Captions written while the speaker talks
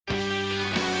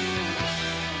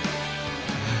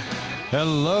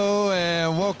Hello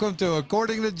and welcome to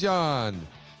According to John.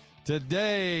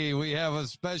 Today we have a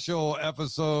special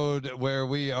episode where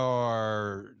we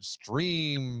are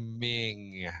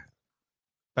streaming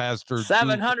Pastor Duke.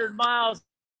 700 miles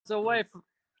away from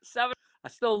seven. I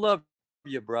still love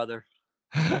you, brother.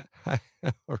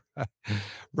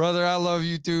 Brother, I love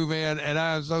you too, man. And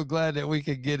I'm so glad that we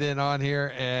could get in on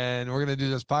here and we're going to do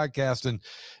this podcast.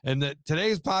 And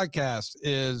today's podcast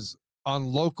is on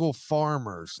local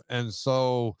farmers. And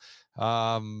so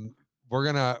we're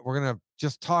gonna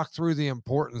just talk through the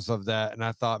importance of that. And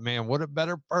I thought, man, what a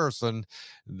better person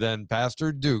than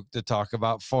Pastor Duke to talk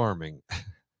about farming.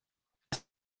 Last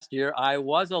year, I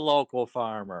was a local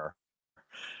farmer.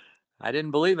 I didn't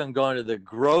believe in going to the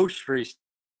grocery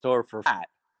store for fat.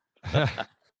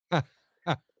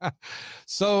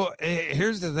 So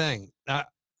here's the thing.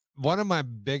 One of my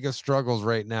biggest struggles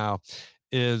right now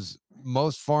is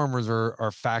most farmers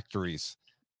are factories,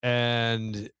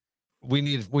 and we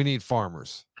need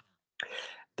farmers.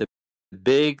 The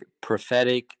big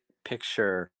prophetic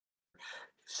picture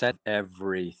set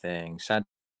everything: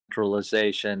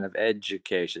 centralization of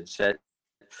education,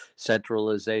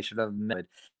 centralization of med,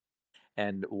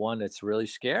 and one that's really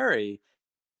scary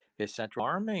is central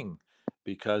farming,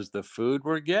 because the food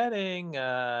we're getting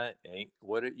ain't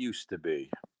what it used to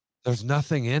be. There's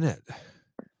nothing in it.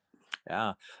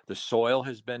 Yeah, the soil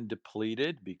has been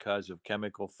depleted because of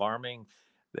chemical farming.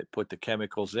 They put the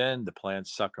chemicals in, the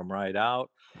plants suck them right out,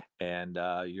 and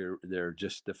they're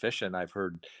just deficient. I've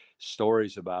heard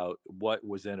stories about what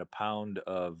was in a pound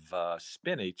of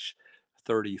spinach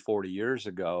 30, 40 years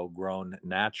ago, grown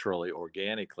naturally,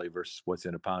 organically, versus what's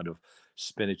in a pound of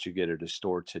spinach you get at a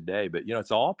store today. But,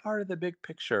 it's all part of the big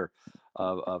picture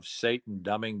of Satan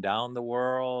dumbing down the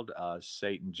world,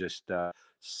 Satan just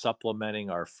supplementing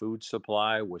our food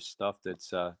supply with stuff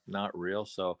that's not real.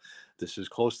 So this is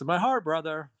close to my heart,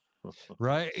 brother.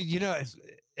 Right.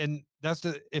 And that's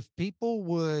if people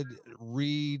would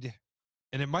read,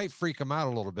 and it might freak them out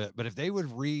a little bit, but if they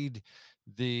would read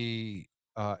the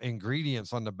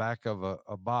ingredients on the back of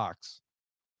a box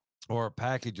or a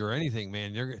package or anything,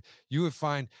 man, you would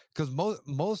find, because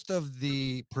most of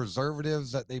the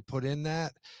preservatives that they put in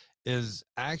that is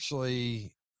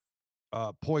actually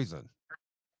poison.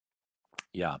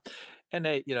 Yeah. And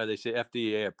they say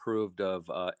FDA approved of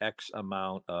X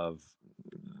amount of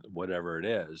whatever it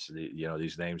is.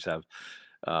 These names have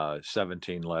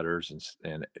 17 letters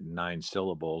and 9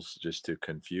 syllables just to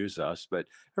confuse us. But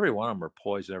every one of them are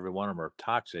poison. Every one of them are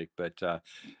toxic. But,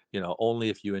 only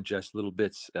if you ingest little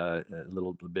bits, a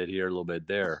little bit here, a little bit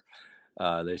there.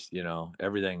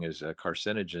 Everything is a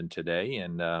carcinogen today.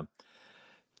 And,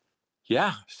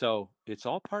 yeah, so it's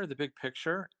all part of the big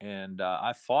picture, and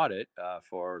I fought it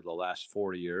for the last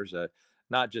 40 years.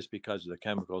 Not just because of the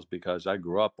chemicals, because I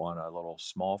grew up on a little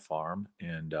small farm,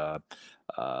 and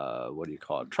what do you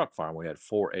call it? Truck farm. We had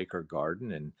 4-acre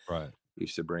garden, and Right.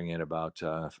 used to bring in about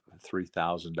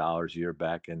 $3,000 a year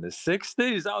back in the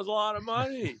 '60s. That was a lot of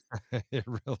money. It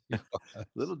really was.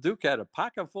 Little Duke had a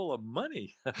pocket full of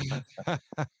money.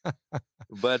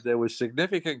 But there was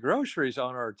significant groceries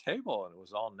on our table, and it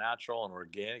was all natural and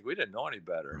organic. We didn't know any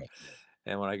better. Right.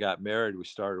 And when I got married, we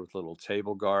started with a little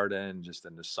table garden just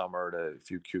in the summer, to a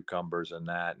few cucumbers and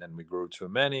that. And then we grew too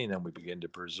many, and then we began to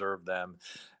preserve them.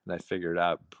 And I figured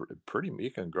out pretty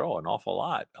you can grow an awful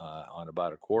lot on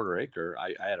about a quarter acre.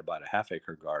 I had about a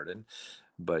half-acre garden,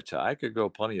 but I could grow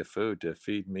plenty of food to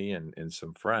feed me and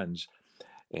some friends.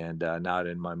 And now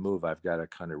in my move, I've got to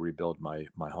kind of rebuild my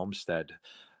homestead.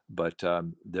 But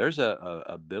there's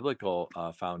a biblical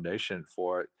foundation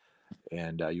for it.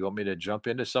 And you want me to jump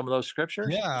into some of those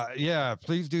scriptures? Yeah,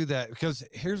 please do that. Because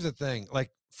here's the thing,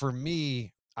 like for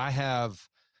me, I have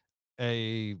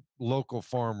a local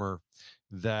farmer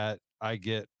that I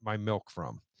get my milk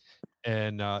from,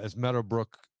 and it's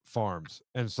Meadowbrook Farms.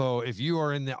 And so if you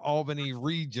are in the Albany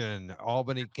region,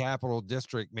 Albany Capital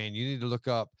District, man, you need to look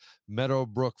up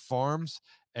Meadowbrook Farms.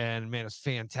 And man, it's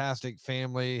fantastic.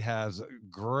 Family has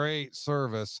great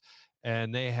service,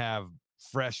 and they have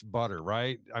fresh butter,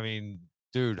 right? I mean,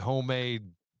 dude, homemade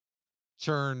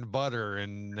churned butter,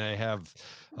 and they have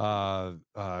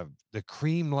the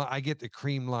cream line. I get the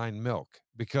cream line milk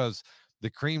because the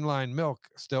cream line milk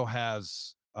still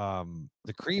has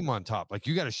the cream on top. Like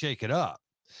you got to shake it up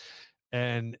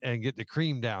and get the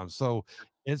cream down. So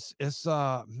it's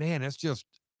man, it's just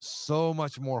so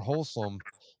much more wholesome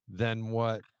than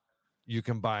what you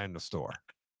can buy in the store.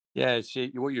 Yeah,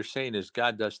 see, what you're saying is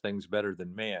God does things better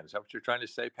than man. Is that what you're trying to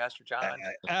say, Pastor John?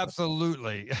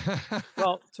 Absolutely.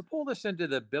 Well, to pull this into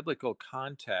the biblical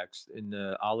context in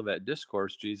the Olivet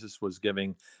Discourse, Jesus was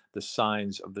giving the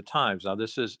signs of the times. Now,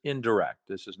 this is indirect,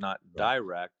 this is not Right.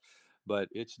 direct, but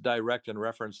it's direct in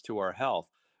reference to our health.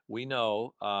 We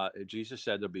know Jesus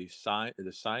said there'll be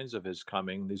the signs of his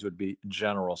coming. These would be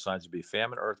general signs, would be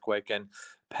famine, earthquake, and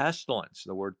pestilence.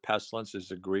 The word pestilence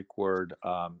is a Greek word.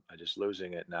 I'm just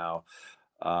losing it now.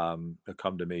 It'll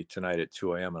come to me tonight at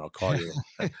 2 a.m. and I'll call you.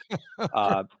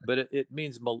 But it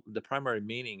means the primary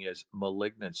meaning is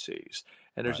malignancies.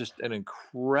 And there's Right. just an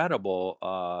incredible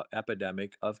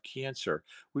epidemic of cancer.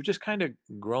 We've just kind of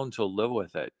grown to live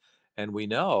with it. And we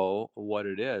know what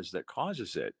it is that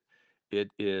causes it. It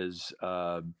is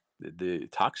the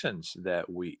toxins that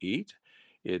we eat,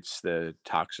 it's the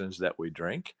toxins that we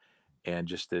drink, and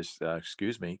just this,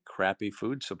 excuse me, crappy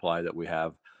food supply that we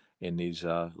have in these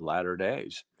latter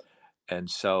days.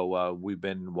 And so we've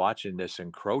been watching this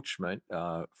encroachment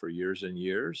for years and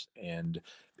years, and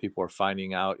people are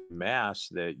finding out en mass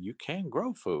that you can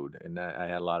grow food. And I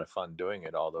had a lot of fun doing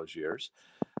it all those years.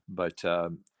 But,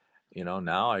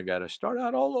 now I got to start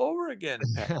out all over again,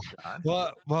 Pastor John.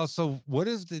 Well, so what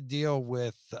is the deal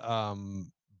with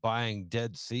buying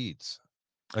dead seeds?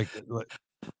 Like,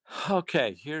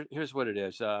 Okay, here's what it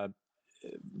is.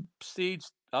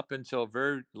 Seeds up until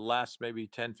very last maybe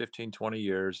 10, 15, 20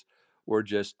 years were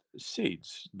just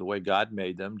seeds, the way God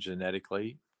made them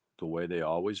genetically, the way they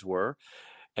always were.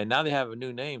 And now they have a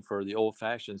new name for the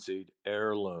old-fashioned seed,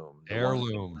 heirloom, the one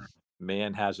heirloom.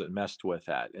 man hasn't messed with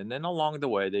that. And then along the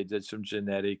way, they did some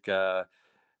genetic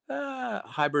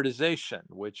hybridization,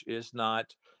 which is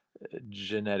not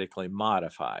genetically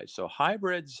modified. So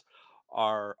hybrids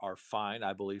are fine,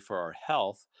 I believe, for our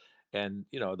health. And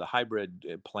the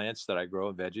hybrid plants that I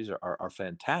grow, veggies, are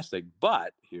fantastic.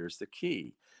 But here's the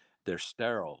key: they're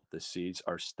sterile. The seeds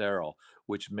are sterile,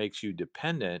 which makes you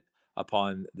dependent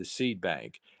upon the seed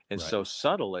bank. And Right. so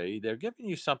subtly, they're giving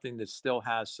you something that still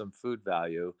has some food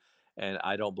value, and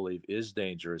I don't believe is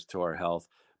dangerous to our health.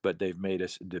 But they've made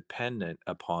us dependent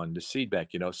upon the seed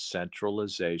bank.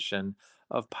 Centralization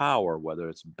of power, whether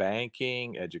it's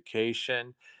banking,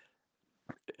 education,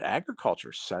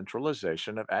 agriculture,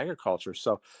 centralization of agriculture.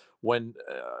 So, when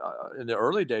in the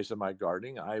early days of my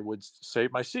gardening, I would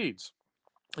save my seeds,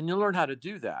 and you learn how to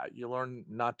do that. You learn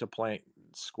not to plant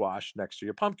squash next to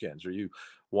your pumpkins, or you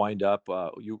wind up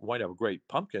with great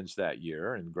pumpkins that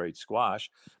year and great squash,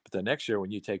 but the next year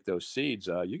when you take those seeds,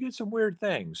 you get some weird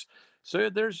things. So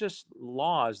there's just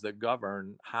laws that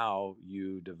govern how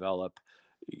you develop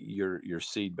your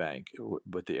seed bank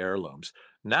with the heirlooms.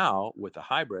 Now with the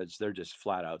hybrids, they're just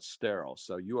flat out sterile.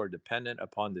 So you are dependent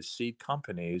upon the seed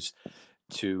companies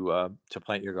to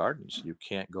plant your gardens. You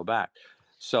can't go back.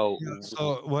 So Yeah.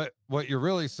 So what you're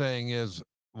really saying is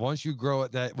once you grow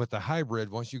it that with the hybrid,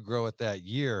 once you grow it that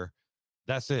year,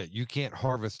 that's it. You can't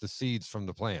harvest the seeds from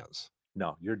the plants.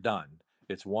 no, you're done.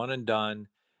 It's one and done.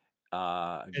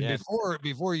 And Again,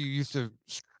 before you used to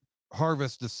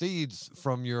harvest the seeds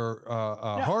from your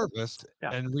yeah, harvest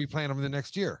yeah, and replant them the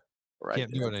next year. right.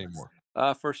 Can't do it anymore.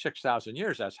 For 6,000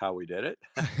 years, that's how we did it.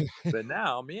 But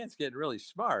now man's getting really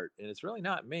smart, and it's really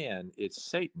not man, it's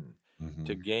Satan,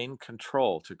 to Mhm. gain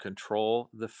control, to control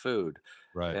the food.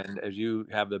 Right. And as you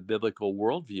have the biblical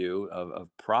worldview of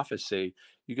prophecy,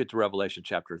 you get to Revelation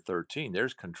chapter 13.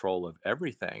 There's control of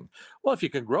everything. Well, if you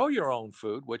can grow your own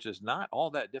food, which is not all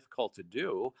that difficult to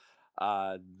do,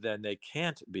 then they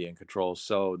can't be in control.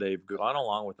 So they've gone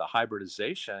along with the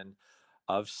hybridization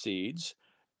of seeds,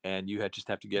 and just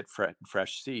have to get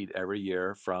fresh seed every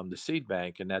year from the seed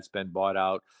bank, and that's been bought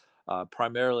out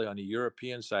primarily on the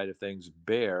European side of things.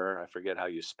 Bayer, I forget how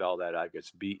you spell that. I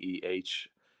guess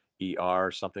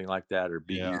Beher, something like that, or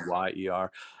Yeah.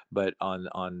 Beyer. But on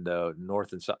the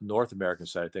North American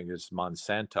side, I think it's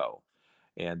Monsanto,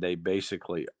 and they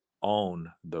basically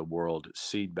own the world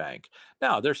seed bank.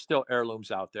 Now, there's still heirlooms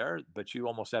out there, but you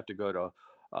almost have to go to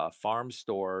farm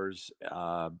stores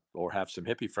or have some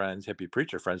hippie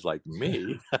preacher friends like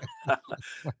me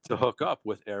to hook up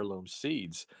with heirloom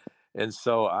seeds. And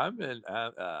so I've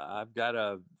got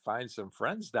to find some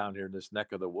friends down here in this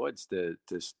neck of the woods to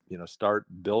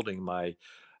start building my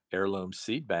heirloom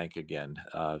seed bank again.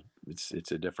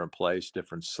 It's a different place,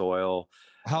 different soil.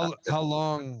 How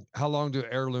long do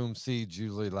heirloom seeds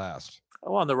usually last?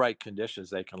 Oh, on the right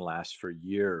conditions, they can last for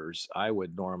years. I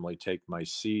would normally take my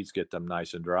seeds, get them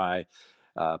nice and dry,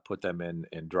 put them in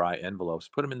dry envelopes,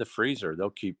 put them in the freezer.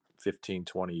 They'll keep 15,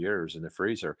 20 years in the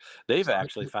freezer. They've So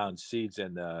actually found seeds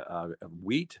in the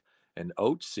wheat and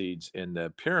oat seeds in the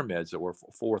pyramids that were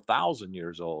 4,000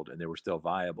 years old and they were still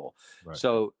viable. Right.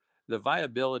 So the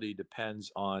viability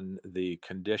depends on the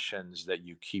conditions that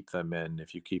you keep them in.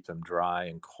 If you keep them dry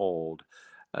and cold,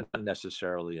 not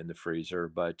necessarily in the freezer,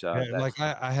 but Yeah, like that's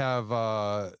I have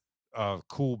a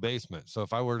cool basement. So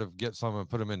if I were to get some and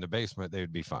put them in the basement, they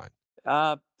would be fine.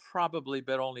 probably,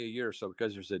 but only a year or so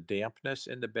because there's a dampness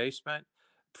in the basement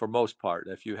for most part.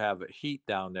 If you have heat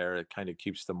down there, it kind of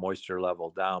keeps the moisture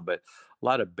level down. But a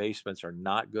lot of basements are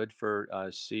not good for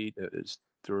seed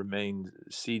to remain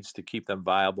seeds to keep them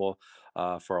viable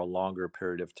for a longer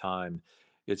period of time.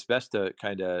 It's best to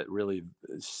kind of really,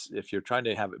 if you're trying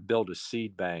to build a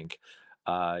seed bank,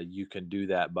 you can do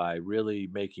that by really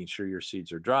making sure your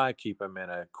seeds are dry, keep them in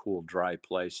a cool, dry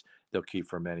place. They'll keep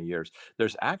for many years.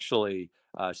 There's actually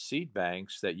seed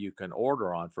banks that you can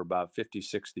order on for about 50,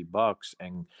 $60,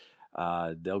 and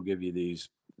they'll give you these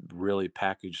really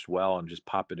packaged well and just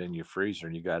pop it in your freezer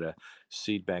and you got a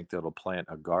seed bank that'll plant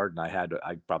a garden.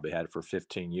 I probably had it for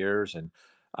 15 years, and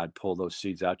I'd pull those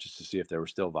seeds out just to see if they were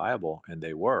still viable, and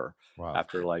they were Wow.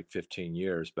 after like 15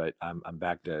 years. But I'm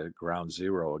back to ground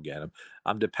zero again.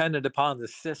 I'm dependent upon the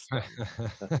system.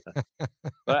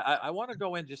 But I want to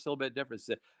go in just a little bit different.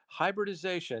 The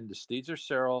hybridization, the seeds are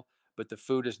sterile, but the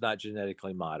food is not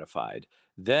genetically modified.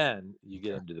 Then you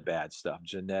get Okay. into the bad stuff,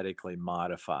 genetically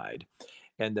modified.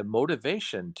 And the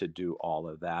motivation to do all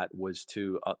of that was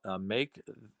to make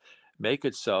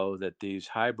it so that these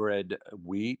hybrid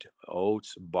wheat,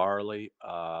 oats, barley,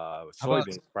 How about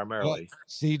soybeans how about primarily,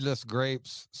 seedless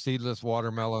grapes, seedless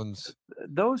watermelons?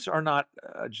 those are not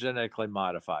genetically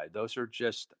modified. Those are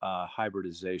just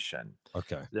hybridization.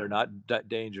 Okay. They're not that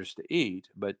dangerous to eat,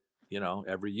 but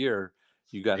every year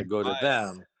you got to You go to buy it.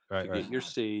 them to Right, right. get your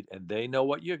seed, and they know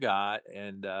what you got,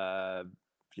 and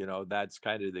that's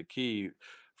kind of the key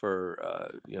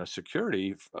for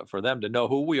security for them to know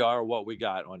who we are, what we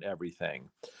got on everything.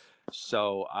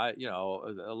 So a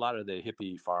lot of the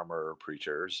hippie farmer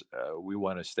preachers, we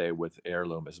want to stay with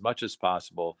heirloom as much as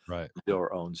possible, Right. do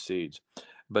our own seeds.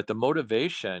 But the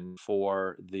motivation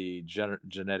for the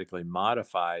genetically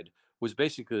modified was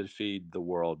basically to feed the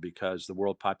world because the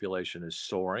world population is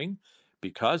soaring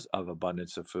because of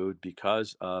abundance of food,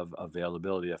 because of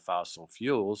availability of fossil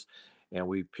fuels. And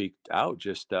we peaked out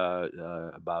just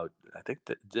about, I think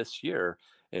that this year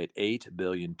at 8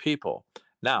 billion people.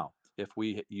 Now, if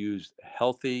we used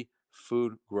healthy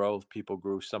food growth, people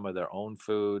grew some of their own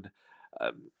food,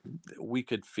 uh, we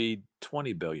could feed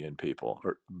 20 billion people.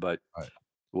 But Right.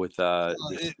 with Well,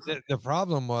 this, the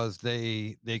problem was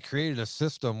they created a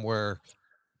system where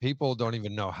people don't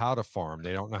even know how to farm.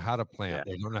 They don't know how to plant. yeah,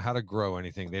 They don't know how to grow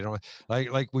anything. They don't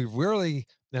like we really,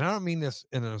 and I don't mean this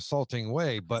in an insulting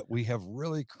way, but we have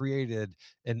really created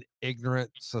an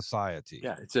ignorant society.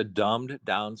 yeah, it's a dumbed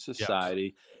down Yes.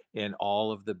 society in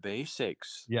all of the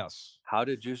basics. Yes. How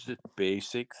to do the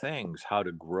basic things, how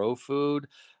to grow food,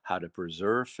 how to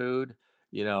preserve food.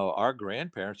 Our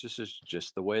grandparents, this is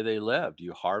just the way they lived.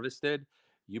 You harvested,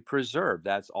 you preserved.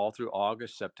 That's all through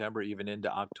August, September, even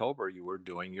into October, you were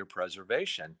doing your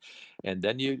preservation. And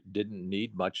then you didn't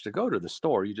need much to go to the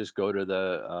store. You just go to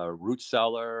the root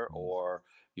cellar Mm. or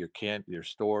your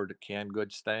stored canned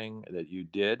goods thing that you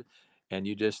did, and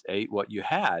you just ate what you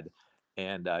had.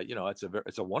 And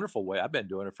it's a wonderful way. I've been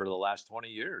doing it for the last 20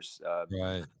 years.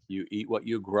 Right. You eat what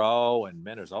you grow, and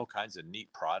man, there's all kinds of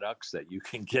neat products that you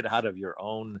can get out of your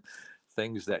own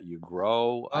things that you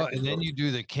grow. I Oh, can and then go. you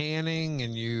do the canning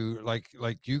and you like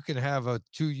you can have a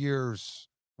 2 years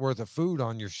worth of food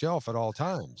on your shelf at all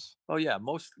times. Oh yeah,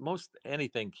 most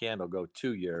anything can will go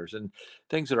 2 years, and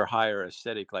things that are higher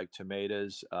acidic like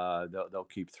tomatoes, they'll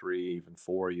keep 3, even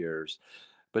 4 years.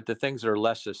 But the things that are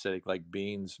less acidic, like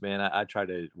beans, man, I try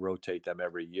to rotate them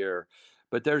every year.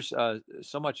 But there's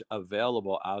so much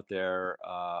available out there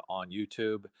on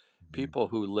YouTube. Mhm. People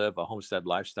who live a homestead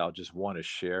lifestyle just want to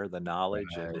share the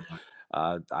knowledge. And Right.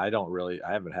 I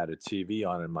haven't had a TV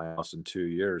on in my house in 2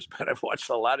 years, but I've watched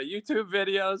a lot of YouTube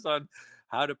videos on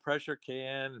how to pressure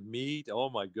can meat. Oh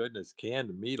my goodness,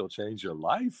 canned meat will change your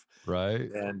life,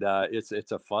 Right. and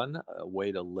it's a fun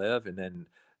way to live. And then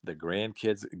the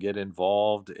grandkids get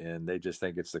involved, and they just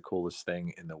think it's the coolest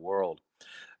thing in the world.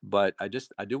 But I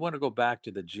do want to go back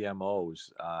to the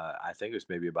GMOs. I think it was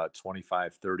maybe about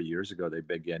 25, 30 years ago they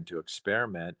began to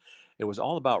experiment. It was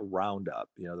all about Roundup.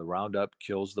 The Roundup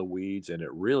kills the weeds, and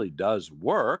it really does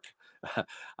work.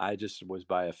 I just was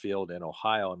by a field in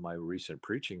Ohio on my recent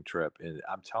preaching trip, and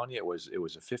I'm telling you, it was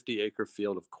a 50-acre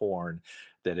field of corn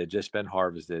that had just been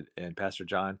harvested. And Pastor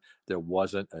John, there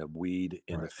wasn't a weed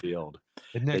in the Right. field.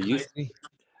 Isn't They that used crazy?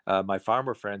 My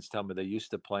farmer friends tell me they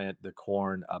used to plant the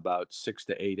corn about 6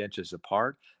 to 8 inches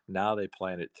apart. Now they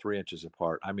plant it 3 inches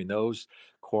apart. I mean, those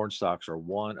corn stalks are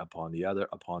one upon the other,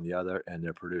 and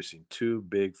they're producing two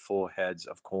big full heads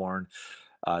of corn.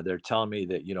 They're telling me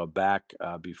that, back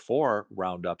before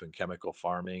Roundup and chemical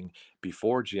farming,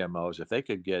 before GMOs, if they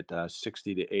could get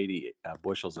 60 to 80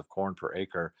 bushels of corn per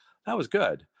acre, that was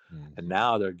good. And Mhm.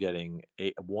 now they're getting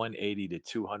 180 to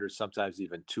 200, sometimes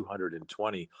even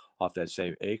 220 off that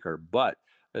same acre. But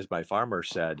as my farmer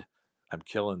said, I'm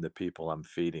killing the people I'm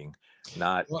feeding,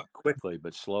 not Well, quickly,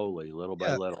 but slowly, little by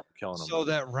yeah. little, I'm killing them. So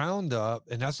that Roundup,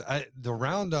 and the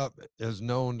Roundup is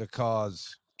known to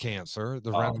cause cancer.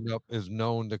 The Oh, Roundup is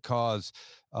known to cause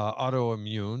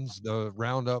autoimmunes. The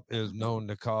Roundup is known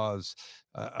to cause,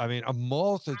 I mean, a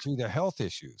multitude of health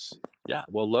issues. yeah.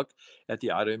 Well, look at the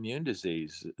autoimmune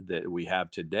disease that we have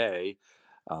today,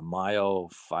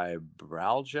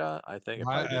 myofibroalgia, I think it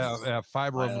probably my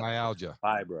Fibromyalgia.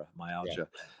 Yeah. fibromyalgia,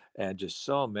 and just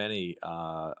so many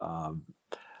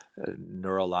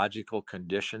neurological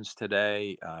conditions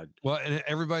today. Well, and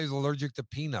everybody's allergic to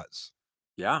peanuts.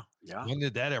 Yeah, yeah. When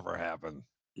did that ever happen?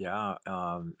 Yeah,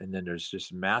 and then there's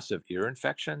just massive ear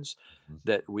infections Mhm.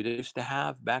 that we used to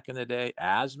have back in the day.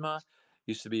 Asthma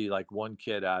used to be like one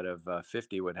kid out of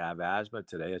 50 would have asthma.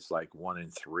 Today it's like one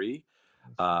in three.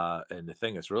 And the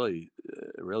thing that's really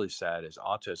sad is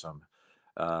autism.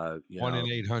 You 1 in know,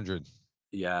 800.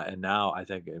 yeah, and now I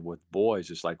think with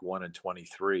boys it's like one in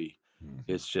 23. Mhm.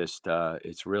 It's just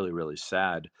it's really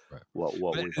sad Right. what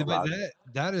But we've but allowed.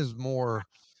 that is more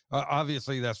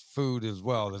obviously that's food as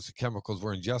well. That's the chemicals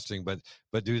we're ingesting.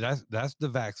 But dude, that's the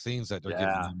vaccines that they're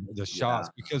giving Yeah, them, the shots. yeah,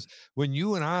 Because when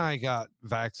you and I got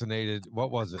vaccinated,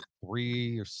 what was it,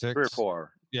 3 or 6?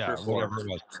 three Yeah, or four, whatever it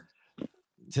was.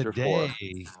 3 or 4.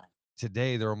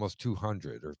 Today they're almost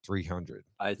 200 or 300.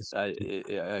 It's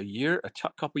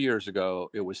Couple years ago,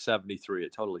 it was 73.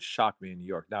 It totally shocked me in New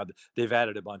York. Now they've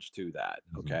added a bunch to that.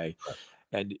 Mhm. Okay, Right.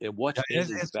 and Yeah, what's in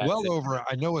these it's well vaccines? over.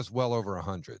 I know it's well over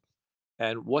 100.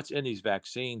 And what's in these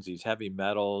vaccines? These heavy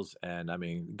metals, and I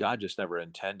mean, God just never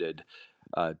intended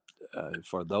uh,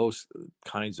 for those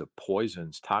kinds of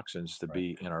poisons, toxins to Right.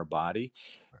 be in our body,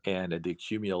 Right. and the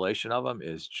accumulation of them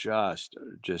is just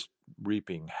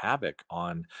reaping havoc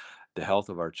on the health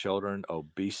of our children.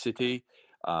 Obesity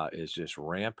is just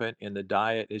rampant in the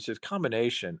diet. It's just a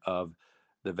combination of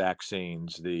the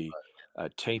vaccines, the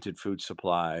tainted food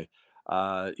supply,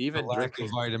 The even lack of drinking.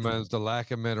 vitamins, the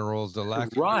lack of minerals, the lack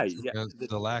of Right? Yeah. nutrients,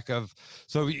 the lack of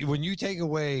when you take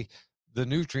away the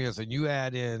nutrients and you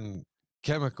add in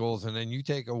chemicals and then you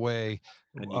take away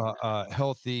And you,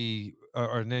 healthy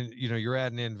and then you're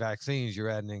adding in vaccines, you're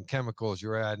adding in chemicals,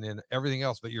 you're adding in everything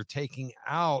else, but you're taking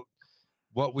out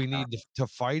what we need to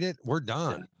fight it. We're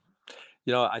yeah. done.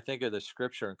 I think of the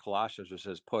scripture in Colossians which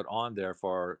says, "Put on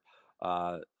therefore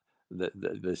uh,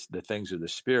 the things of the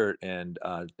spirit, and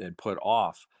put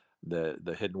off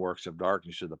the hidden works of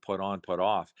darkness." So the put on, put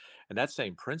off, and that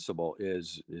same principle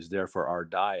is there for our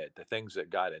diet. The things that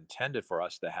God intended for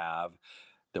us to have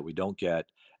that we don't get,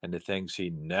 and the things He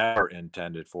never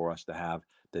intended for us to have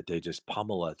that they just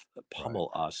Right.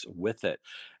 pummel us with it.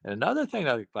 And another thing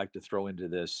I'd like to throw into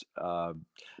this.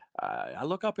 I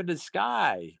look up into the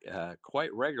sky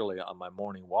quite regularly on my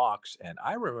morning walks, and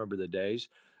I remember the days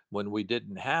when we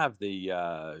didn't have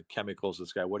the chemicals in the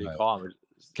sky. What do you Right. call them?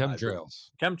 Chemtrails.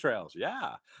 Chemtrails.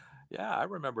 Yeah, yeah. I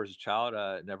remember as a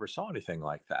child, never saw anything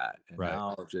like that, and Right.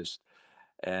 now just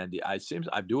and I seems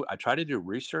I try to do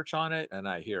research on it, and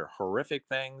I hear horrific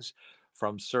things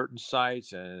from certain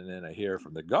sites, and then I hear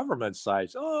from the government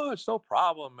sites, "Oh, it's no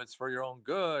problem. It's for your own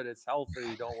good. It's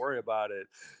healthy. Don't worry about it."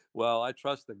 Well, I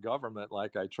trust the government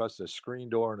like I trust a screen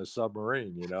door in a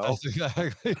submarine, you know? That's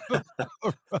exactly right.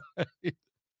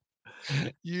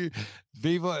 You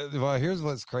people well, here's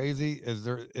what's crazy is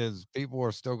there is people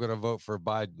are still gonna vote for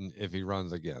Biden if he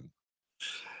runs again.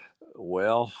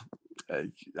 Well,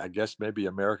 I guess maybe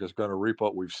America's going to reap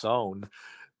what we've sown.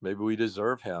 Maybe we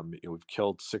deserve him. We've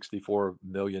killed 64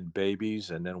 million babies,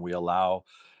 and then we allow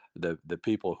the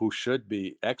people who should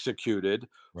be executed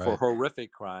for Right.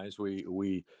 horrific crimes.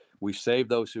 We save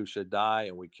those who should die,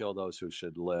 and we kill those who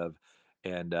should live.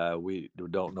 And we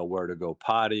don't know where to go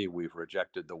potty. We've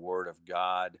rejected the word of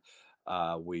God.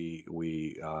 We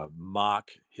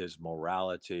mock his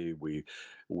morality. We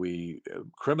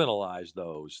criminalize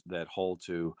those that hold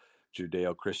to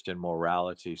Judeo-Christian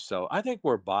morality. So I think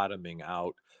we're bottoming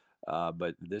out.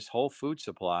 But this whole food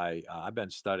supply, I've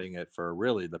been studying it for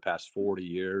really the past 40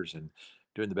 years and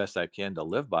doing the best I can to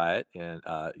live by it and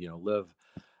live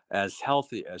as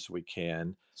healthy as we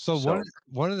can. So So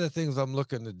one of the things I'm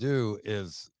looking to do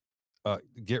is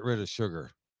get rid of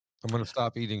sugar. I'm gonna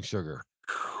stop eating sugar.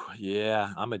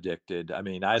 Yeah, I'm addicted. I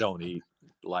mean, I don't eat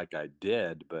like I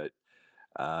did, but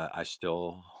I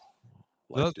still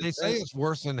like to They say drink. it's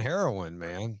worse than heroin,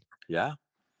 man. Yeah,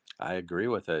 I agree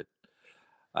with it.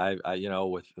 You know,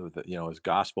 with you know, as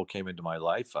gospel came into my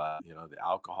life, you know, the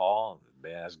alcohol,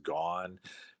 man, has gone.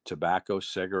 Tobacco,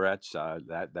 cigarettes,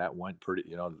 that went pretty.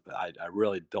 You know, I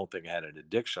really don't think I had an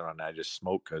addiction on that. I just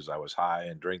smoked because I was high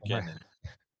and Right. drinking, and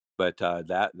but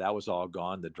that was all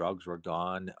gone. The drugs were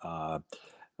gone.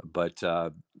 But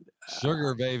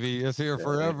Sugar, baby, it's here eh,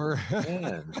 forever.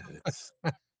 man,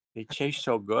 it tastes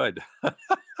so good.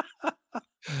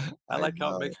 I I like how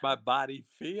it know. makes my body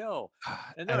feel.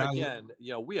 And there And again,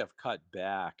 you know, we have cut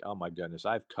back. Oh my goodness,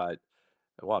 I've cut.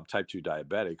 Well, I'm type 2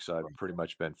 diabetic, so I've pretty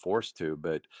much been forced to,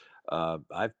 but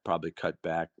I've probably cut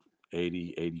back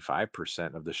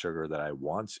 85% of the sugar that I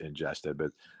once ingested.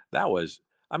 But that was,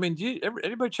 I mean,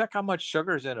 anybody check how much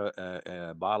sugar is in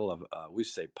a bottle of, we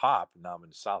say pop, now I'm in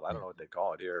the South. I don't know what they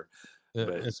call it here,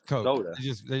 but it's Coke. soda, They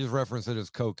just reference it as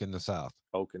Coke in the South.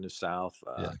 Coke in the South,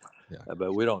 Yeah, yeah.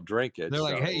 but we don't drink it. They're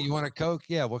like, "Hey, So you want a Coke?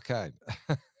 Yeah, what kind?"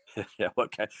 yeah,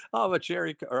 okay. I'll have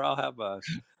a or I'll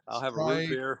have a root Sprite,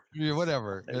 beer. yeah,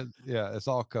 whatever. Okay. Yeah, it's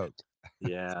all Coke.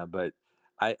 Yeah, but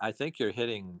I think you're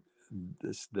hitting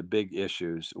the big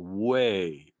issues.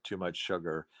 Way too much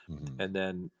sugar, Mhm. and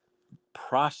then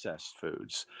processed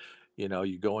foods. You know,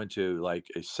 you go into like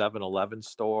a 7-Eleven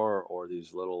store or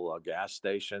these little gas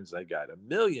stations. They got a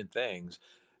million things,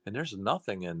 and there's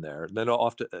nothing in there. Then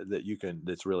often that you can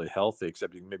that's really healthy,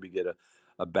 except you can maybe get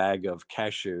a bag of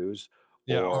cashews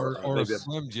Yeah, or or a maybe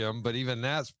Slim Jim, but even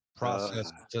that's uh,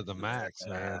 processed to the max,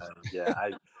 man. yeah.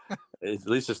 At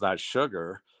least it's not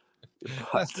sugar,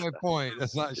 That's but my point.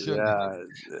 That's not sugar. yeah,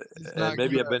 It's and not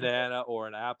maybe a gonna banana or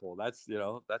an apple. That's, you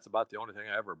know, that's about the only thing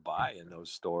I ever buy in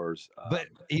those stores. but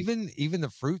even the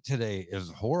fruit today is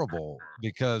horrible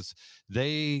because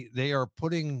they are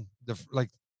putting like,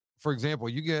 for example,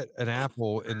 you get an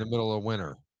apple in the middle of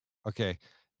winter. Okay,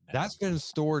 Yeah. that's been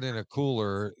stored in a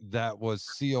cooler that was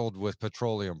sealed with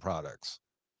petroleum products.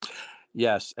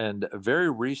 Yes, and very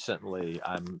recently,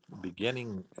 I'm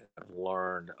beginning to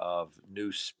learn of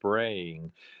new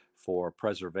spraying for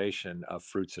preservation of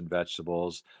fruits and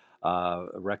vegetables,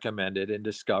 recommended and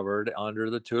discovered under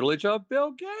the tutelage of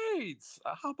Bill Gates.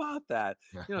 How about that?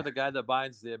 You know, the guy that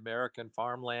buys the American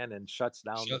farmland and shuts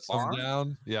down the Shuts them farm.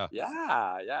 down. Yeah.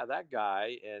 Yeah, that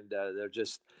guy, and they're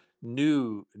just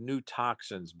new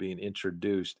toxins being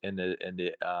introduced in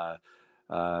the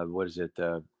what is it?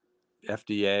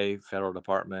 FDA, Federal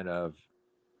Department of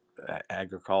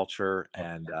Agriculture, Uh,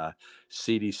 and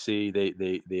CDC.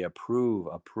 They approve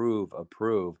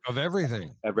of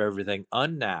everything. of everything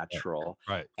Right. unnatural,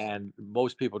 Right. and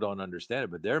most people don't understand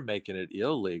it. But they're making it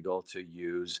illegal to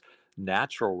use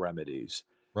natural remedies.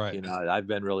 Right. You know, I've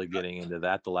been really getting into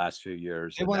that the last few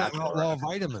years. They The want to natural outlaw remedy,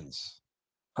 vitamins.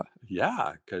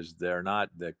 yeah, because they're not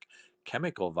the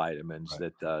chemical vitamins Right.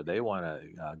 that they want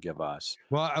to give us.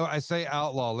 Well, I say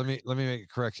outlaw. Let me make a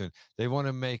correction. They want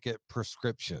to make it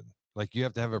prescription. Like you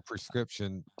have to have a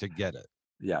prescription to get it.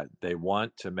 Yeah, they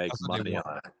want to make That's what they money want.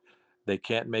 on it. They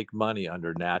can't make money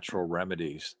under natural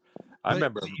remedies. I But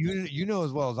remember, you know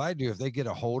as well as I do, if they get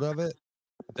a hold of it,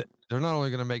 they're not only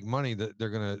going to make money, that they're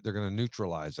gonna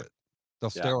neutralize it. They'll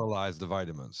yeah, sterilize the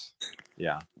vitamins.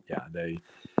 yeah, yeah. They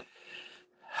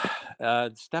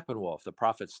Steppenwolf, the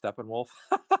prophet Steppenwolf,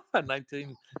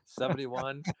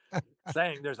 1971,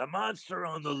 saying there's a monster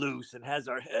on the loose and has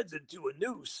our heads into a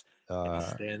noose, and he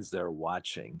Uh, stands there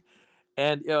watching.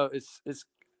 And you know, it's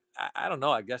I don't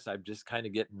know. I guess I'm just kind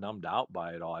of getting numbed out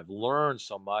by it all. I've learned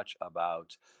so much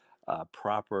about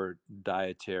proper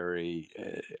dietary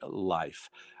life,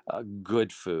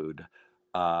 good food,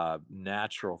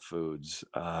 natural foods,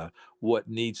 what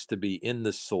needs to be in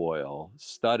the soil,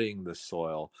 studying the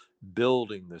soil,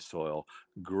 building the soil,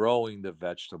 growing the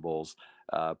vegetables,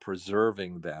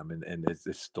 preserving them, and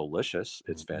it's delicious.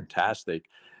 It's mhm. fantastic,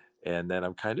 and then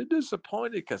I'm kind of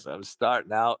disappointed because I'm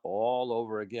starting out all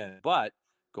over again. But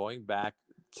going back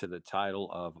to the title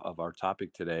of our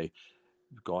topic today,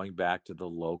 going back to the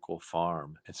local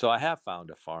farm. And so I have found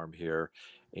a farm here,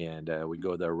 and we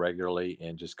go there regularly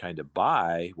and just kind of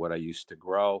buy what I used to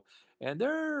grow. And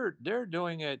they're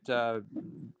doing it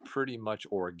pretty much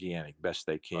organic, best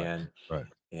they Right. can. Right.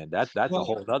 And that's a Well,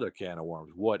 whole other can of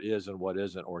worms. What is and what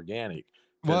isn't organic?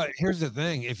 Because well, here's the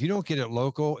thing. If you don't get it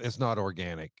local, it's not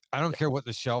organic. I don't care what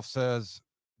the shelf says,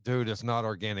 dude, it's not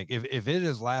organic. If it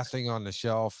is lasting on the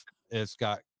shelf, it's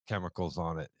got chemicals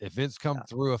on it. If it's come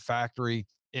through a factory,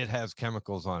 it has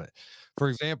chemicals on it. For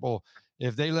example,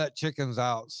 if they let chickens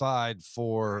outside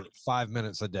for 5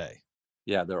 minutes a day,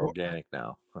 Yeah, they're Or organic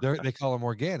now. they call them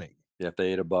organic If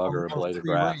they ate a bug or a or blade of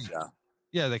free grass, range. yeah.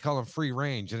 Yeah, they call them free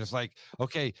range, and it's like,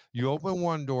 okay, you open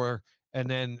one door, and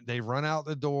then they run out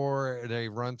the door, they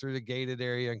run through the gated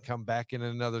area and come back in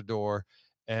another door,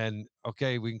 and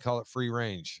okay, we can call it free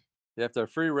range. If they're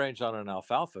free range on an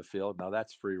alfalfa field, now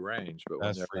that's free range. But when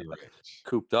That's they're in free a range.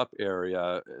 cooped up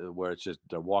area where it's just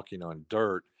they're walking on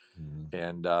dirt, Mhm.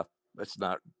 and it's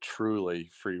not truly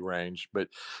free range, but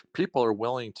people are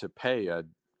willing to pay a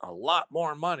lot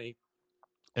more money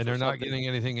And for they're not something. getting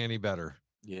anything any better.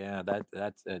 Yeah,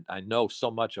 that's and I know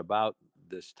so much about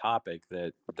this topic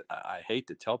that I hate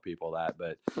to tell people that,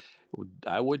 but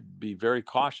I would be very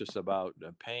cautious about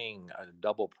paying a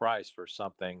double price for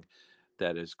something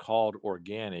that is called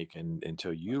organic, and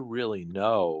until you really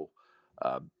know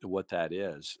what that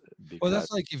is, Well, because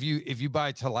that's like if you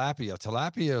buy tilapia.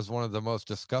 Tilapia is one of the most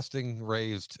disgusting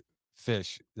raised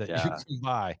fish that you yeah, can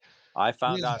buy. I It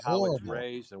found is out how it's horrible.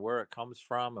 raised and where it comes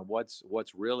from and what's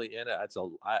really in it.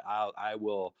 I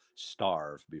will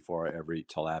starve before I ever eat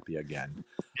tilapia again,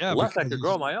 Yeah, unless I because could it's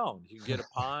grow my own. You can get a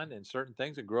pond and certain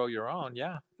things and grow your own.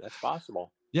 Yeah, that's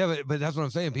possible. yeah, but that's what I'm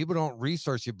saying. People don't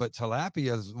research it, but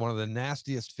tilapia is one of the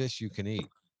nastiest fish you can eat.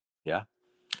 Yeah,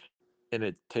 and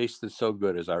it tasted so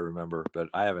good as I remember, but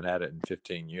I haven't had it in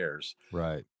 15 years.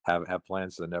 Right. Have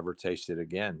plans to never taste it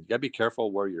again. You gotta be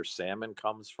careful where your salmon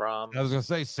comes from. I was gonna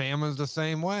say salmon's the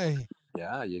same way.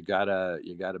 Yeah, you gotta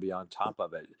be on top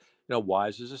of it.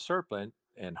 Wise as a serpent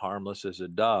and harmless as a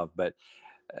dove. But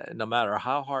no matter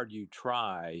how hard you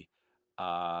try,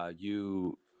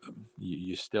 you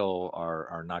still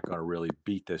are not going to really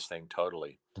beat this thing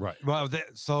totally. Right. Well,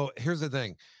 so here's the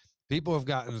thing. People have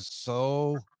gotten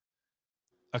so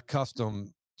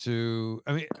accustomed to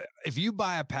I mean, if you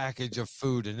buy a package of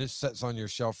food and it sits on your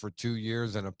shelf for 2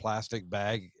 years in a plastic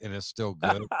bag and it's still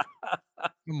good,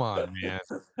 come on, man.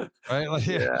 Right? Like,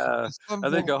 yeah, Yeah, at some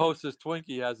I think point a Hostess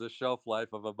Twinkie has a shelf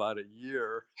life of about a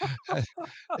year.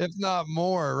 if not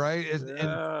more, right? And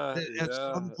Yeah, at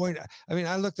some yeah. point, I mean,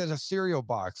 I looked at a cereal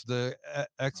box, the Oh,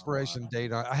 expiration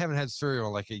date. I haven't had cereal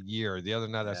in like a year. The other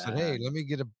night, I said, "Hey, man. let me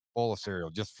get a bowl of cereal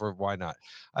just for why not?"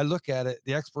 I look at it.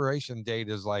 The expiration date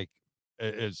is like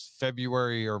is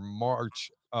February or March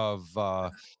of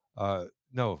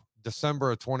no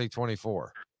December of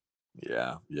 2024.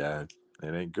 Yeah, yeah.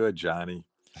 It ain't good, Johnny.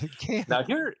 It can't. Now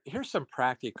here's some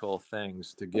practical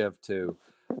things to give to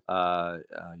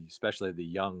especially the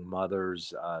young mothers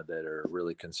that are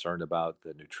really concerned about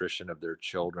the nutrition of their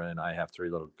children. I have three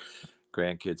little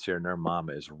grandkids here, and their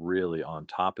mama is really on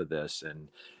top of this, and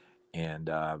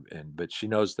but she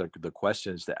knows the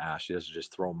questions to ask. She doesn't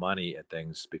just throw money at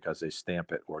things because they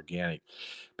stamp it organic.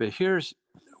 But here's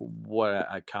what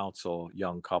I counsel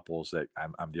young couples that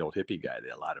I'm the old hippie guy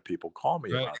that a lot of people call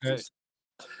me Right. about Right. this.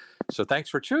 So thanks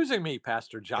for choosing me,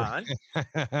 Pastor John.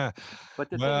 But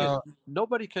the thing is, Well,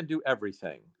 nobody can do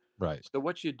everything. right. So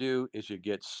what you do is you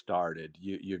get started.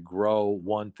 You grow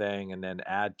one thing and then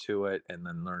add to it, and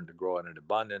then learn to grow it in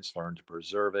abundance, learn to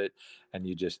preserve it, and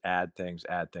you just add things,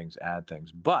 add things, add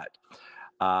things. But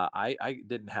I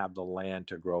didn't have the land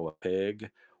to grow a pig,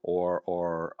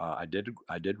 or I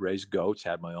did raise goats,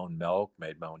 had my own milk,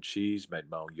 made my own cheese, made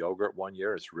my own yogurt one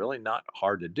year. It's really not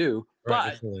hard to do,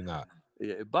 Right. It's really not.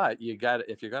 but you got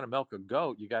to if you're going to milk a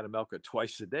goat, you got to milk it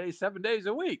twice a day, 7 days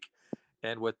a week.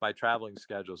 And with my traveling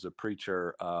schedule as a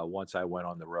preacher, once I went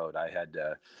on the road, I had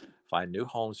to find new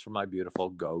homes for my beautiful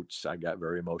goats. I got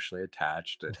very emotionally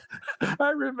attached, and I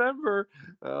remember,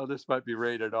 oh, this might be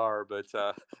rated R, but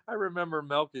I remember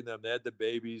milking them. They had the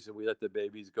babies, and we let the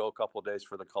babies go a couple of days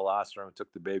for the colostrum, and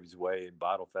took the babies away and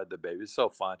bottle fed the babies. So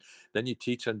fun. Then you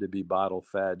teach them to be bottle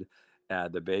fed.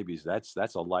 The babies, that's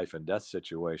a life and death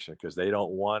situation because they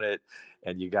don't want it,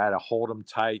 and you got to hold them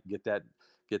tight, get that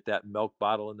milk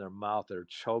bottle in their mouth. They're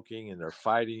choking and they're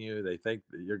fighting you. They think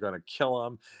that you're going to kill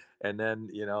them, and then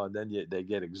they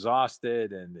get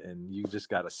exhausted, and you just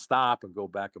got to stop and go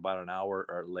back about an hour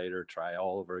or later, try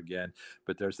all over again.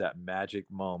 But there's that magic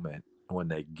moment when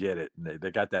they get it, and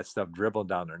they got that stuff dribbling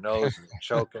down their nose and they're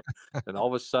choking, and all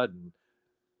of a sudden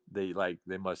they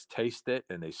must taste it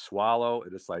and they swallow,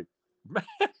 and it's like, man,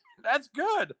 that's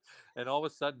good. And all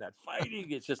of a sudden that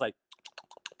fighting, it's just like,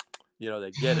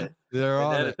 they get it. They're And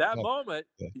on then it. at that Yeah. moment,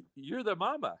 you're the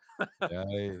mama. Yeah.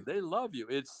 They love you.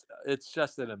 It's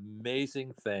just an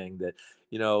amazing thing that,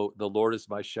 the Lord is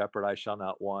my shepherd, I shall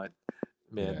not want.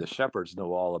 Man, Yeah. the shepherds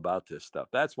know all about this stuff.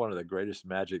 That's one of the greatest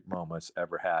magic moments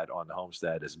ever had on the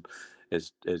homestead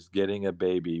is getting a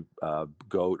baby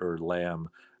goat or lamb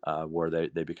where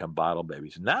they become bottle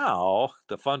babies. Now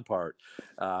the fun part,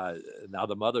 now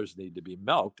the mothers need to be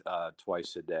milked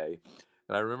twice a day.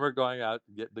 And I remember going out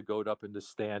and getting the goat up into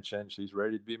stanchion. She's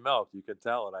ready to be milked. You can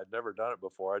tell. And I'd never done it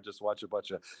before. I just watched a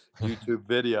bunch of YouTube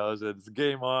videos and it's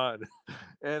game on.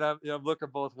 And I'm looking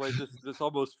both ways. This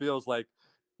almost feels like,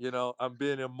 I'm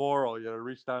being immoral,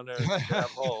 reach down there and grab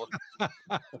hold.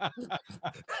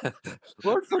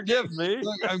 Lord, forgive me.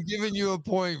 Look, I'm giving you a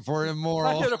point for I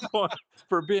immoral. hit a point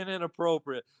for being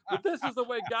inappropriate. But this is the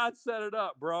way God set it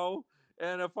up, bro.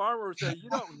 And a farmer would say, "You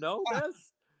don't know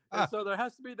this." And so there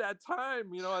has to be that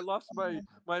time, I lost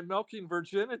my milking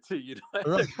virginity. I had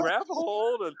Right. to grab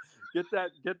hold and get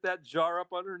that jar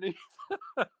up underneath.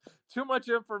 Too much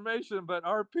information, but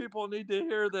our people need to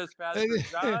hear this, Pastor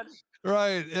John.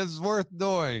 Right. It's worth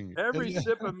doing. Every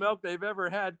sip of milk they've ever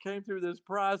had came through this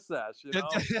process,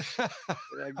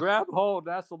 It- grab hold,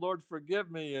 ask the Lord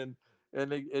forgive me, and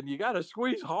you got to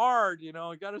squeeze hard, you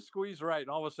got to squeeze right, and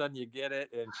all of a sudden you get it,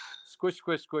 and squish,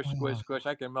 squish, squish, squish, squish.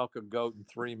 I can milk a goat in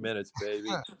 3 minutes, baby.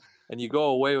 And you go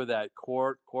away with that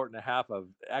quart and a half of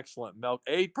excellent milk,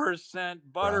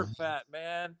 8% butter Right. fat,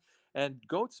 man. And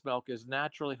goat's milk is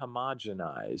naturally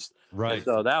homogenized. And Right.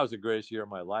 so that was the greatest year of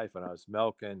my life when I was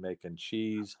milking, making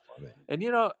cheese. And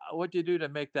what you do to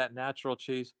make that natural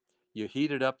cheese? You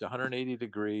heat it up to 180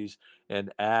 degrees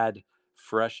and add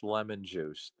fresh lemon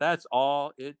juice. That's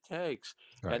all it takes.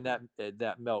 Right. And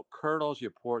that milk curdles. You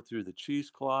pour it through the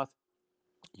cheesecloth.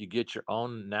 You get your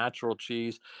own natural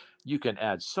cheese. You can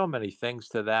add so many things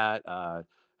to that.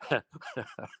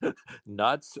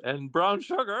 Nuts and brown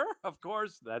sugar, of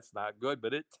course. That's not good,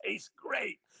 but it tastes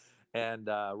great. And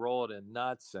roll it in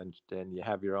nuts, and you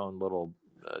have your own little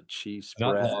cheese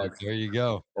Nut spread. log. There you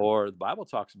go. Or the Bible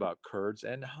talks about curds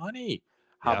and honey.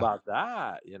 How Yeah. about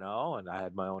that? And I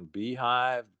had my own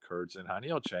beehive. Curds and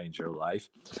honey will change your life.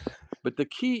 But the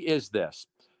key is this: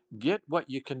 get what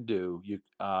you can do.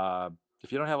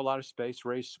 If you don't have a lot of space,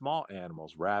 raise small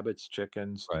animals, rabbits,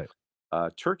 chickens. Right.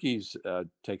 Turkeys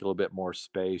take a little bit more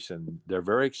space, and they're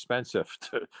very expensive.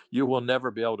 You will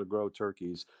never be able to grow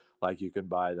turkeys like you can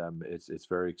buy them. It's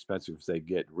very expensive because they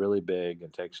get really big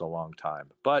and takes a long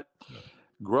time. But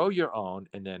grow your own,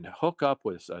 and then hook up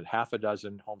with a half a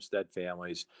dozen homestead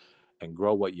families and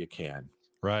grow what you can.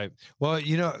 Right. Well,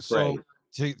 Pray. so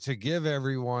to give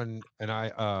everyone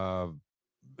to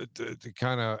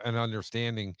kind of an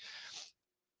understanding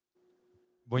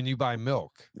when you buy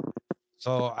milk.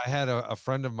 So I had a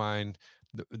friend of mine,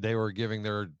 they were giving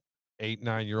their 8,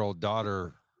 9-year-old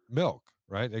daughter milk,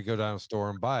 right? They go down to the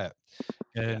store and buy it.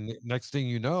 Yeah. And next thing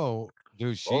you know,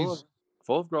 dude, Full of,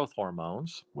 full of growth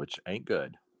hormones, which ain't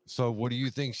good. so what do you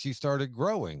think she started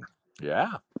growing?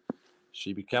 Yeah.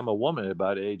 She became a woman at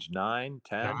about age 9,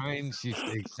 10. 9, she's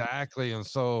exactly. And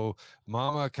so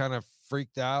mama kind of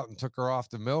freaked out and took her off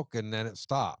the milk and then it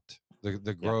stopped. The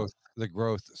Yeah.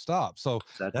 growth stopped. So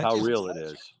That's that how just real it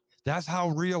is. that's how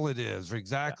real it is. Yeah.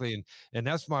 Exactly. And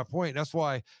that's my point. That's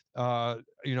why I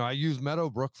use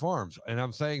Meadowbrook Farms. And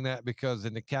I'm saying that because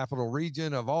in the capital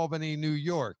region of Albany, New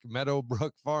York,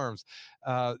 Meadowbrook Farms,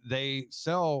 they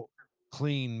sell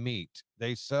clean meat.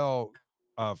 They sell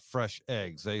fresh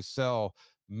eggs. They sell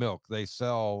milk. They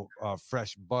sell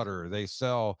fresh butter. They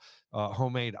sell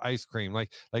homemade ice cream.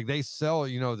 Like they sell,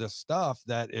 the stuff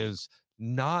that is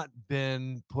not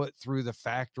been put through the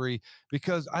factory,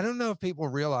 because I don't know if people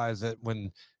realize that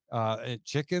when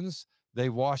chickens, they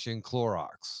wash in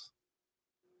Clorox.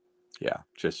 Yeah.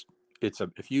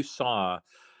 If you saw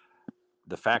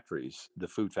the factories, the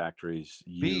food factories,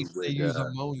 you Beef, they would, use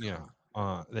ammonia.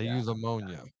 They yeah, use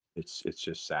ammonia. it's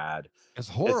just sad. It's It's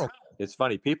horrible. it's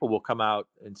funny. People will come out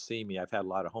and see me. I've had a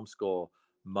lot of homeschool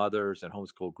mothers and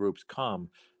homeschool groups come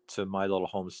to my little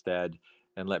homestead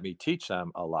and let me teach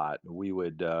them a lot. We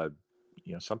would,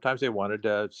 sometimes they wanted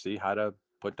to see how to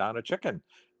put down a chicken.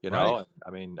 Right.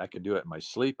 I mean, I could do it in my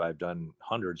sleep. I've done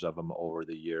hundreds of them over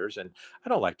the years, and I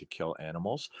don't like to kill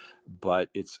animals, but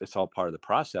it's all part of the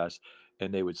process.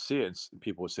 And they would see it, and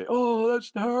people would say, "Oh, that's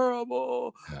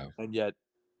terrible," Yeah. and yet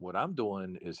what I'm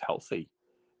doing is healthy,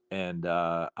 and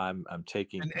I'm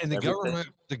taking And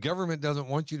everything. the government doesn't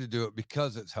want you to do it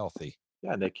because it's healthy.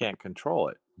 Yeah, and they can't control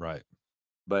it. Right.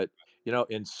 But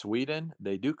in Sweden,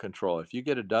 they do control. If you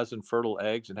get a dozen fertile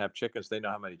eggs and have chickens, they know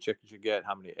how many chickens you get,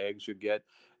 how many eggs you get,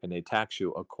 and they tax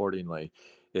you accordingly.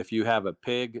 If you have a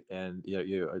pig and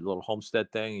you a little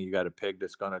homestead thing, and you got a pig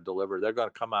that's going to deliver, they're going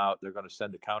to come out. They're going to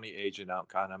send the county agent out,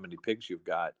 count how many pigs you've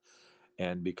got,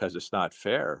 and because it's not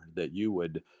fair that you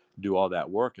would do all that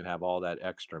work and have all that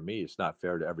extra meat, it's not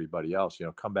fair to everybody else.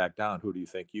 Come back down. Who do you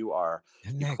think you are?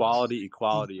 Isn't that Equality, crazy?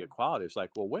 equality, equality. It's like,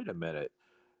 well, wait a minute.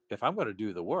 If I'm going to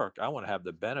do the work, I want to have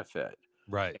the benefit.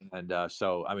 Right. And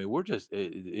so, I mean, we're just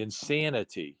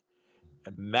insanity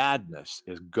and madness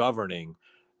is governing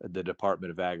the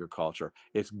Department of Agriculture.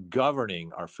 It's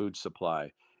governing our food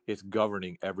supply. It's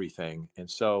governing everything. And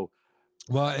so,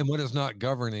 Well, and when it's not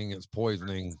governing, it's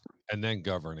poisoning and then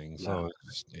governing. yeah, So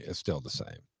it's still the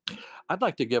same. I'd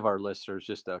like to give our listeners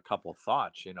just a couple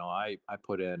thoughts. I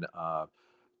put in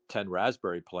 10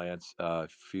 raspberry plants a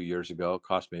few years ago. It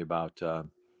cost me about,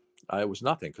 it was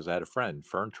nothing because I had a friend,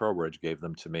 Fern Trowbridge, gave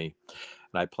them to me,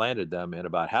 and I planted them, and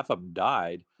about half of them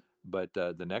died. But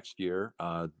the next year,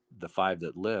 the five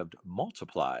that lived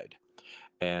multiplied.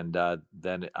 And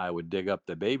then I would dig up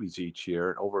the babies each year.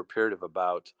 And over a period of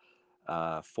about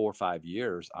 4 or 5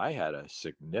 years, I had a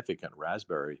significant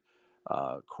raspberry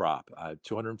crop. I had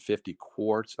 250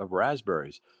 quarts of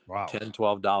raspberries, Wow. $10,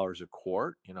 $12 a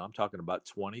quart. I'm talking about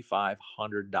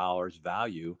 $2,500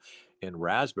 value in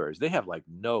raspberries. They have like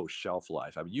no shelf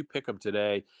life. I mean, you pick them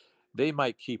today, they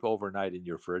might keep overnight in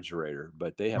your refrigerator,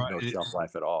 but they have Right. no shelf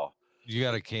life at all. You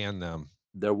got to can them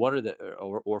They're one of the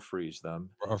or freeze them,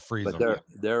 or freeze but them. Yeah.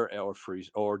 they're or freeze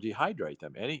or dehydrate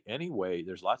them. Any way,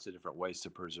 there's lots of different ways to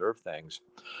preserve things.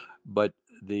 But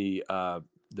the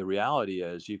reality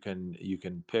is you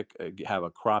can pick have a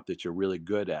crop that you're really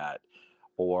good at,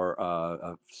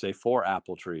 or say four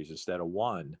apple trees instead of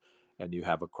one, and you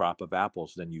have a crop of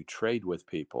apples. Then you trade with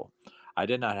people. I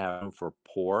did not have room for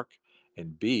pork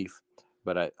and beef,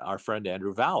 but our friend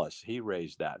Andrew Vallis, he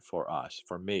raised that for us,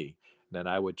 for me. Then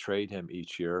I would trade him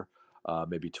each year,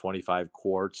 maybe 25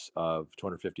 quarts of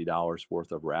 $250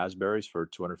 worth of raspberries for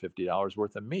 $250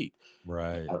 worth of meat.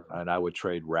 Right. And I would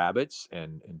trade rabbits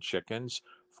and chickens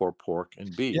for pork and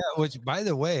Yeah. beef. Which, by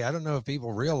the way, I don't know if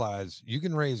people realize you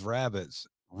can raise rabbits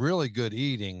really good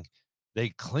eating. They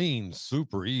clean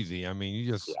super easy. I mean, you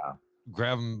just Yeah.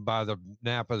 grab them by the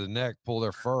nape of the neck, pull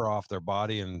their fur off their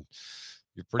body, and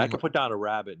you're pretty I could much, put down a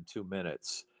rabbit in 2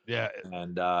 minutes. yeah,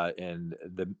 And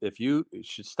if you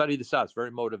should study this out, it's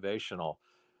very motivational.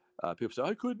 People say,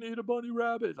 I couldn't eat a bunny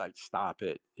rabbit. Like, stop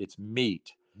it. It's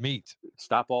meat. meat.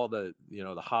 Stop all the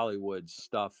Hollywood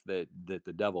stuff that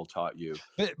the devil taught you.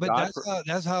 But God,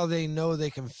 that's how they know they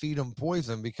can feed them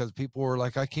poison because people were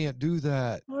like, I can't do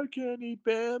that. I can't eat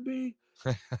Bambi.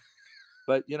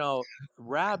 But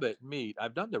rabbit meat,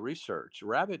 I've done the research.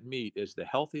 Rabbit meat is the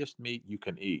healthiest meat you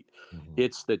can eat. Mhm.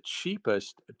 It's the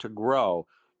cheapest to grow.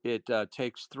 It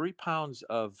takes 3 pounds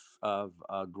of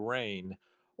grain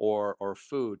or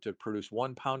food to produce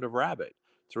 1 pound of rabbit,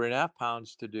 3.5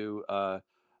 pounds to do a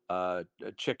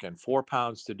chicken, 4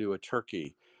 pounds to do a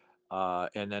turkey.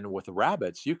 And then with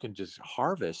rabbits, you can just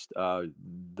harvest the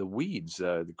weeds,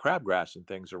 the crabgrass, and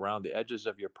things around the edges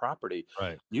of your property.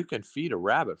 Right. You can feed a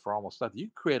rabbit for almost nothing. You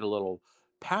can create a little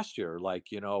pasture,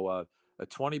 like a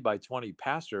 20 by 20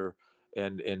 pasture,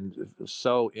 and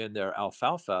sow in their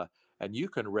alfalfa, and you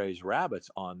can raise rabbits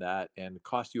on that and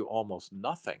cost you almost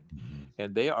nothing. Mhm.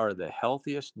 And they are the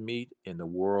healthiest meat in the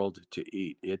world to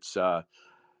eat. It's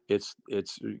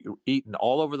eaten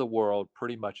all over the world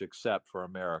pretty much except for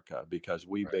America, because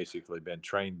we've Right. basically been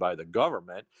trained by the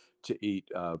government to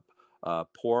eat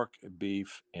pork,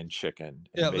 beef, and chicken,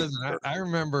 Yeah, and maybe listen, I turkey.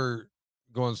 remember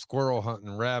going squirrel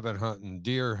hunting, rabbit hunting,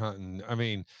 deer hunting. I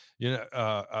mean, you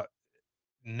know,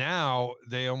 now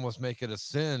they almost make it a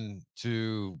sin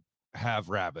to have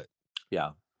rabbit.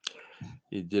 Yeah.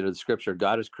 You did the scripture.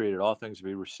 God has created all things to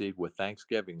be received with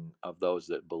thanksgiving of those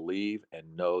that believe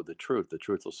and know the truth. The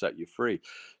truth will set you free.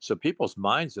 So people's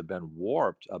minds have been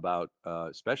warped about,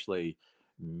 especially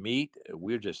meat.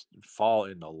 We just fall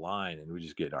in the line, and we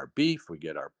just get our beef, we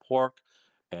get our pork,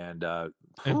 and And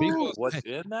people what's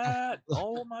in that?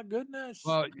 Oh my goodness!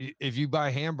 well, if you buy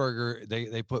hamburger,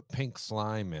 they put pink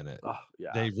slime in it. Oh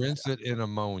yeah, They rinse it in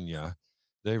ammonia.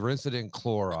 They rinse it in and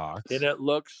Clorox. it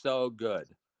looks so good.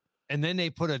 And then they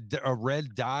put a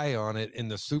red dye on it in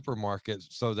the supermarket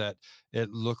so that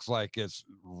it looks like it's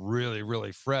really,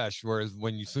 really fresh. Whereas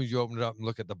when you, as soon as you open it up and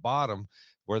look at the bottom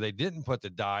where they didn't put the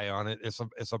dye on it, it's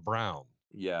a brown.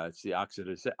 Yeah, it's the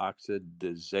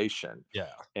oxidization, Yeah.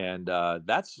 and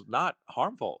that's not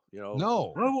harmful.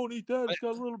 No. I won't eat that. But- It's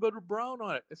got a little bit of brown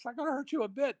on it. It's not going to hurt you a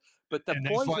bit. But the And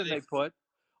that's why poison they they put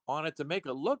on it to make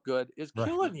it look good is right.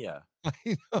 killing you. I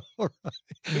know, You're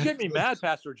right? getting me mad,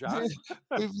 Pastor John.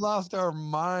 We've lost our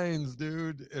minds,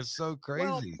 dude. It's so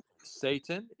Well, crazy.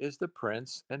 Satan is the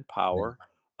prince and Yeah. power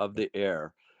of the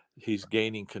air. He's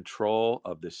gaining control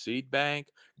of the seed bank,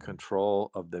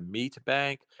 control of the meat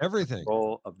bank, Everything.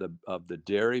 control of the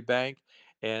dairy bank,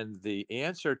 and the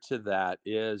answer to that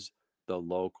is the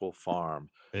local farm.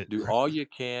 It, Do all you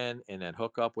can, and then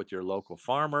hook up with your local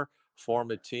farmer.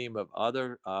 Form a team of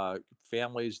other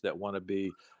families that want to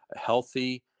be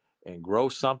healthy and grow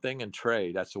something and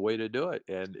trade. That's the way to do it.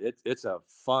 And it's a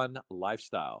fun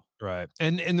lifestyle. Right.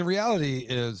 And the reality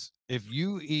is if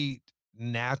you eat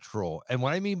natural, and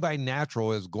what I mean by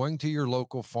natural is going to your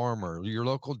local farmer, your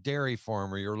local dairy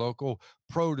farmer, your local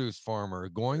produce farmer,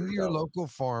 There going to you your go. local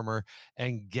farmer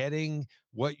and getting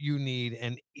what you need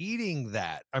and eating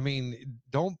that. I mean,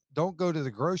 don't go to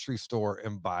the grocery store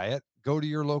and buy it. Go to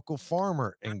your local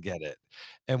farmer and get it.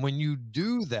 And when you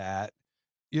do that,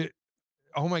 you,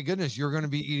 oh my goodness, you're going to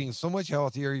be eating so much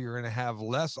healthier. You're going to have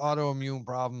less autoimmune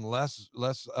problem, less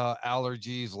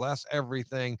allergies, less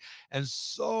everything, and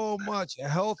so much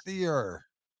healthier.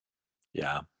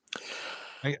 Yeah.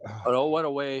 I, Oh, what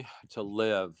a way to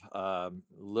live.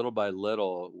 Little by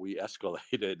little, we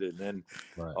escalated. And then,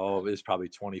 right. oh, it was probably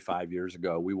 25 years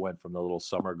ago. We went from the little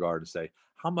summer garden to say,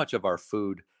 how much of our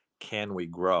food can we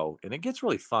grow? And it gets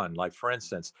really fun. Like, for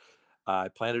instance, I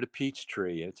planted a peach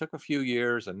tree and it took a few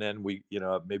years. And then we,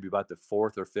 maybe about the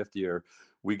fourth or fifth year,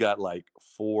 we got like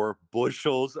 4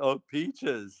 bushels of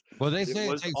peaches. Well, they It say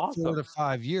it was takes 4 to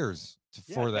 5 years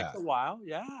yeah, for it takes that. a while.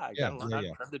 Yeah, I got Yeah, to learn yeah, how to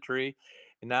yeah, trim the tree.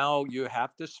 And now you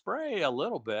have to spray a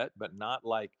little bit, but not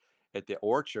like at the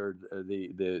orchard.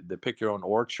 The pick your own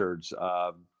orchards.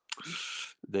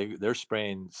 They're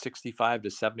spraying 65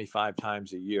 to 75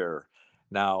 times a year.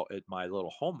 Now at my little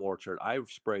home orchard,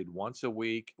 I've sprayed once a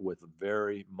week with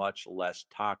very much less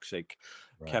toxic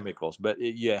right. chemicals. But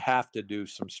you have to do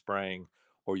some spraying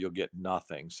or you'll get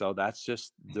nothing. So that's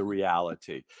just the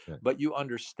reality. Yeah, But you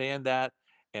understand that,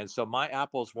 and so my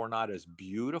apples were not as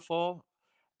beautiful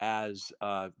as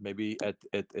maybe at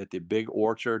the big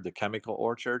orchard, the chemical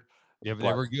orchard, yeah, but they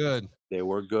but were good. they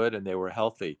were good and they were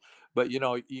healthy. But you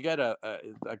got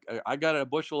I got a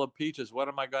bushel of peaches. What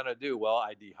am I going to do? Well,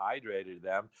 I dehydrated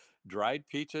them. Dried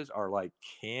peaches are like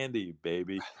candy,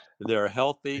 baby. They're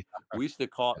healthy. We used to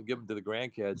give them to the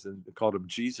grandkids and called them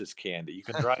Jesus candy. You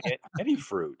can dry any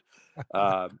fruit.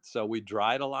 So we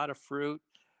dried a lot of fruit.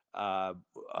 Uh,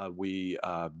 uh, we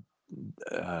uh,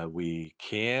 we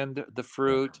canned the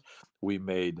Right. fruit. We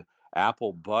made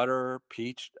apple butter,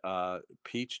 peach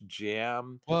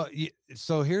jam. Well,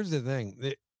 so here's the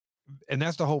thing, and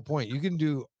that's the whole point. You can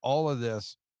do all of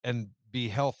this and be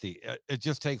healthy. It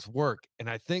just takes work, and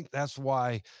I think that's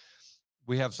why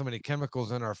we have so many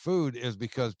chemicals in our food is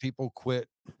because people quit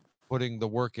putting the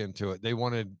work into it.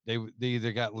 They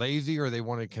either got lazy or they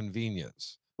wanted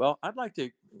convenience. Well, I'd like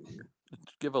to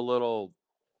give a little.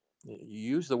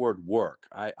 You use the word work.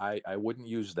 I wouldn't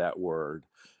use that word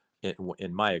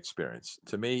in my experience.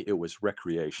 To me, it was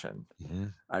recreation.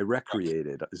 Mhm. I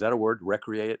recreated. Is that a word?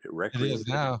 Recreate. It is Recreated.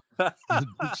 now.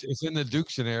 It's in the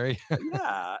dictionary.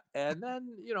 Yeah, and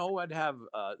then I'd have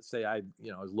say I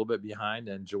was a little bit behind,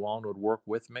 and Joanne would work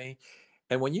with me,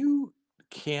 and when you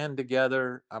can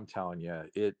together, I'm telling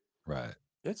you, Right.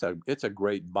 it's a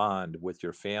great bond with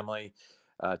your family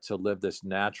to live this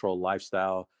natural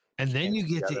lifestyle, And then can you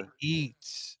get to together.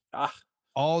 eat Ah,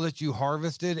 all that you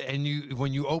harvested, and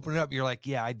when you open it up, you're like,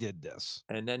 "Yeah, I did this."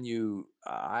 and then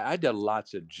I did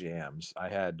lots of jams. I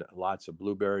had lots of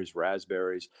blueberries,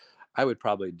 raspberries. I would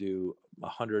probably do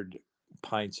 100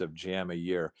 pints of jam a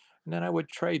year. And then I would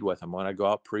trade with them when I go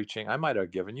out preaching. I might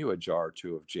have given you a jar or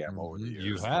two of jam over the Mhm.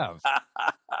 You years. have.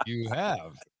 You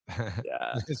have.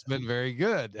 Yeah. It's been very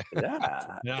good,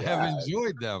 Yeah. and I have Yeah.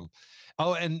 enjoyed them.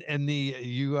 Oh, and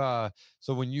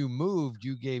so when you moved,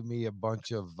 you gave me a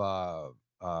bunch of, uh,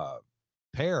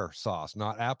 pear sauce,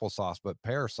 not applesauce, but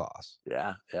pear sauce.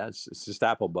 Yeah. Yeah. It's just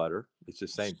apple butter. It's the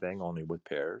same thing, only with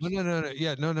No, pears. no, no, no,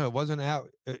 yeah, no, no, it wasn't out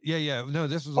yeah, yeah, no,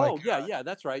 this was like, Oh, yeah. Yeah.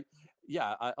 That's right.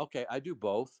 Yeah. Okay. I do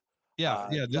both. yeah,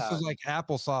 yeah, this Yeah. was like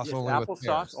applesauce Yes. only with Applesauce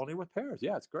pears. only with pears.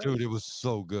 Yeah. It's great. Dude, it was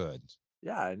so good.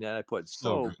 Yeah, and then I put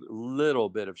So so good. little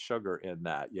bit of sugar in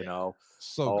that, Yeah,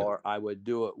 so good. or I would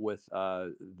do it with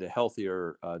the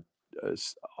healthier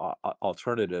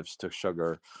alternatives to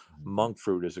sugar. Mhm. Monk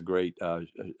fruit is a great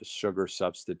sugar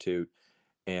substitute,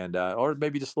 and or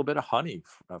maybe just a little bit of honey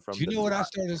Do from you the know what I vine.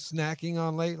 started snacking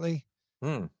on lately?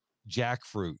 Hmm.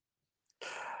 Jackfruit.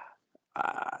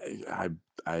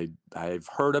 I've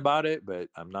heard about it, but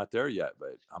I'm not there yet.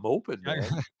 But I'm open, man.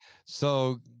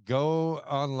 So go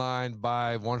online,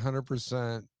 buy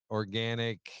 100%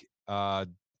 organic,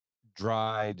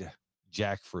 dried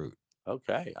jackfruit.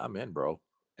 Okay, I'm in, bro.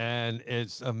 And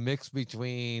it's a mix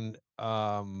between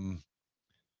a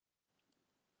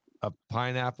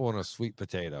pineapple and a sweet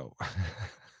potato.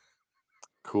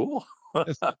 Cool.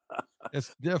 it's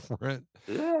it's different,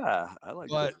 Yeah, I like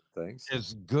but different things.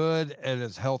 it's good and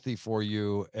it's healthy for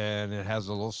you, and it has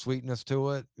a little sweetness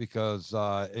to it because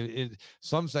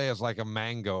some say it's like a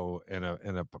mango in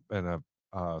a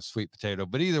sweet potato.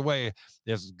 But either way,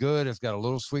 it's good. It's got a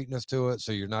little sweetness to it,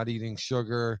 so you're not eating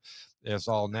sugar. It's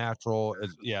all natural.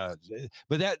 Yeah,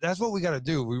 but that's what we got to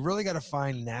do. We really got to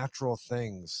find natural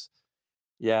things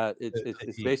Yeah, to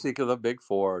it's eat. basically the big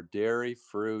four: dairy,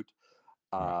 fruit,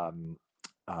 Right. um,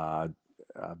 uh,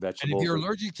 And if vegetables, you're and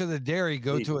allergic to the dairy,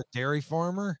 go meat. to a dairy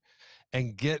farmer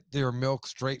and get their milk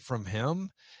straight from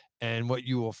him. And what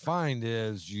you will find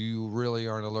is you really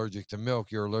aren't allergic to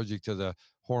milk. You're allergic to the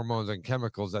hormones and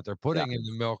chemicals that they're Yeah, putting in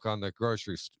the milk on the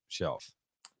grocery shelf.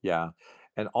 yeah,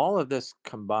 and all of this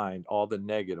combined, all the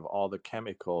negative, all the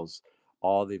chemicals,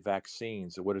 all the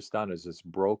vaccines, what it's done is it's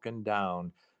broken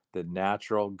down the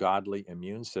natural, godly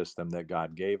immune system that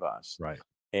God gave us. Right.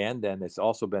 And then it's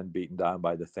also been beaten down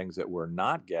by the things that we're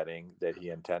not getting that He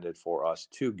intended for us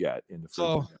to get in the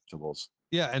fruits So and vegetables.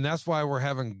 yeah, and that's why we're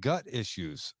having gut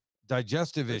issues,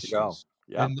 digestive There you go. issues.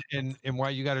 Yep. And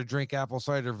why you got to drink apple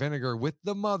cider vinegar with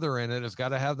the mother in it. It's got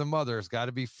to have the mother. It's got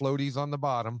to be floaties on the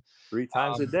bottom. Three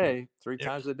times a Um, day, three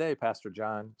it, times a day, Pastor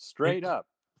John, it, straight up.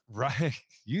 right.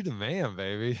 You the man,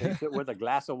 baby. Mix it with a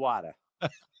glass of water.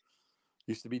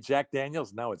 Used to be Jack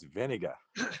Daniels, now it's vinegar.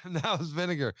 Now it's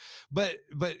vinegar. But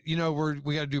you know,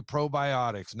 we got to do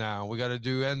probiotics now. We got to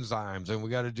do enzymes and we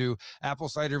got to do apple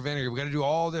cider vinegar. We got to do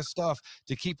all this stuff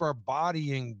to keep our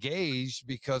body engaged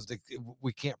because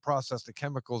we can't process the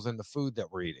chemicals in the food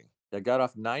that we're eating. I got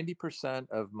off 90%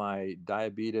 of my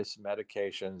diabetes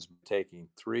medications, taking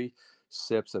 3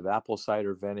 sips of apple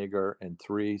cider vinegar and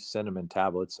 3 cinnamon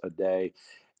tablets a day,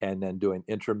 and then doing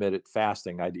intermittent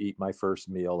fasting. I'd eat my first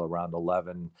meal around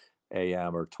 11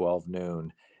 a.m. or 12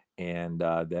 noon. And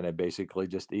then I basically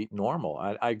just eat normal.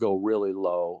 I go really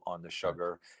low on the Right.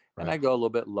 sugar, and Right. I go a little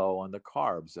bit low on the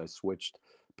carbs. I switched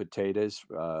potatoes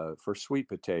for sweet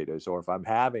potatoes, or if I'm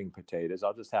having potatoes,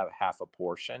 I'll just have half a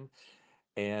portion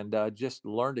and just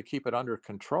learn to keep it under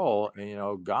control.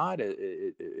 And God,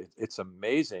 it's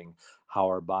amazing how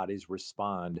our bodies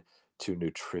respond to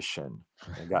nutrition.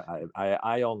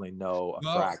 I only know a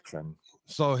Well, fraction.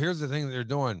 so here's the thing they're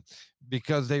doing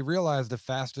because they realize the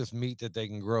fastest meat that they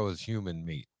can grow is human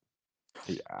meat.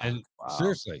 Yeah. And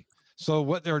Wow. seriously, so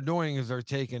what they're doing is they're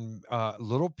taking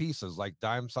little pieces, like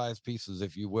dime-sized pieces,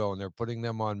 if you will, and they're putting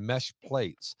them on mesh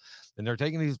plates. And they're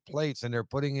taking these plates and they're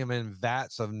putting them in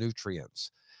vats of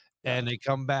nutrients. Yeah. And they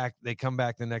come back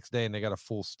the next day and they got a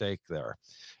full steak there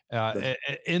The,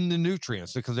 in the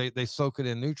nutrients because they soak it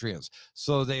in nutrients.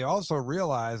 So they also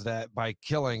realize that by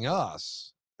killing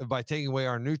us, by taking away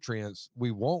our nutrients,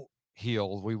 we won't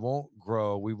heal, we won't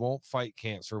grow, we won't fight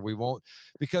cancer, we won't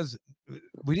because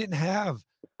we didn't have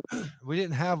we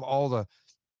didn't have all the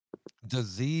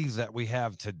disease that we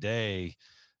have today.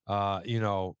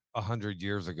 100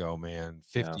 years ago, man,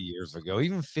 yeah. 50 years ago,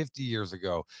 even 50 years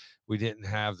ago, we didn't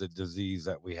have the disease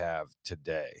that we have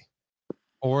today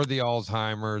or the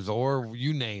Alzheimer's or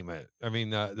you name it. I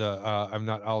mean, I'm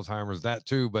not Alzheimer's, that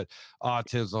too, but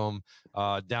autism,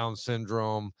 Down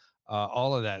syndrome,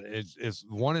 all of that. It's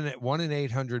 1 in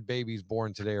 800 babies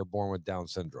born today are born with Down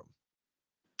syndrome.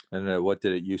 And what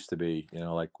did it used to be?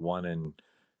 Like one in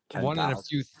ten One in a thousand.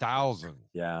 few thousand.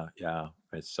 Yeah, yeah.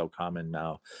 It's so common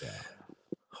now. Yeah.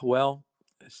 Well,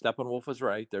 Steppenwolf was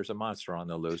right. There's a monster on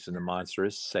the loose, and the monster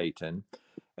is Satan,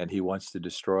 and he wants to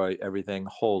destroy everything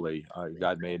holy.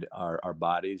 God made our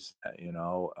bodies, he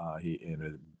in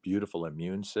a beautiful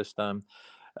immune system,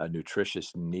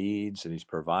 nutritious needs, and He's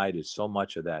provided so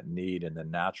much of that need in the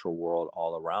natural world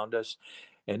all around us.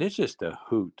 And it's just a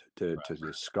hoot to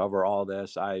discover all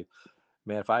this.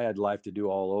 Man, if I had life to do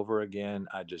all over again,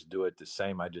 I'd just do it the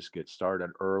same. I just get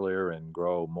started earlier and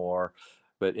grow more.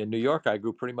 But in New York, I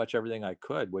grew pretty much everything I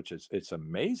could, which is it's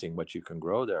amazing what you can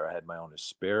grow there. I had my own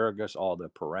asparagus, all the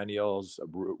perennials,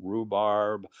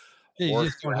 rhubarb, Yeah, you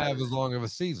just don't have horseradish. as long of a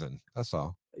season. That's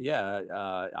all.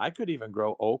 Yeah, I could even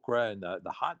grow okra and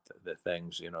the hot the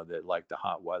things that like the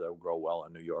hot weather grow well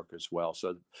in New York as well.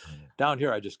 So Mm. down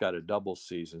here, I just got a double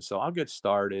season. So I'll get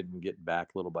started and get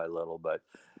back little by little. But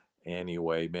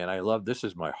anyway, man, I love this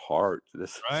is my heart.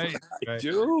 This is what Right. I Right.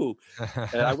 do.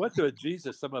 And I went to a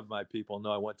Jesus, some of my people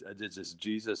know I did this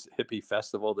Jesus hippie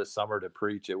festival this summer to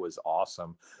preach. It was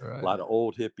awesome. A Right. lot of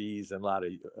old hippies and a lot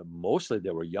of mostly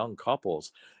there were young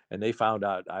couples, and they found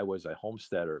out I was a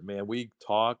homesteader. Man, we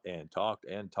talked and talked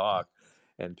and talked,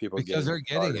 and people Because getting they're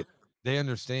getting started. it. They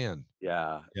understand.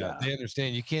 Yeah, Yeah, yeah. they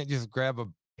understand. You can't just grab a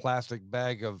plastic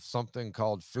bag of something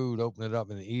called food, open it up,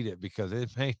 and eat it because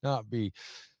it may not be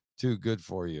too good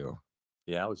for you.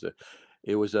 Yeah,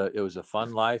 it was a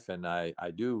fun life, and I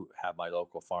do have my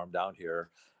local farm down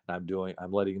here, and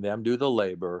I'm letting them do the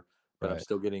labor, but I'm Right.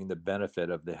 still getting the benefit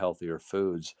of the healthier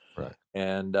foods. Right.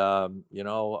 And I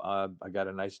got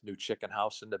a nice new chicken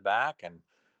house in the back, and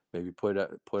maybe put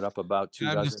up about two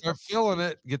Time to dozen. start filling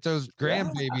it. Get those Yeah,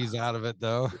 grandbabies out of it,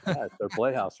 though. yeah, it's their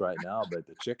playhouse right now, but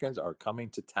the chickens are coming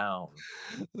to town.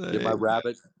 Get my They-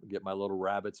 rabbit, get my little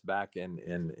rabbits back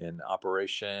in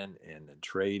operation and in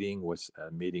trading with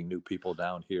meeting new people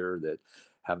down here that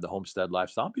have the homestead life.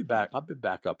 So I'll be back. I'll be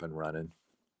back up and running.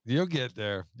 You'll get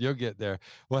there. You'll get there.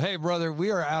 Well, hey, brother,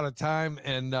 we are out of time.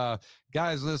 And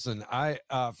guys, listen, I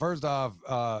first off,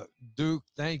 Duke,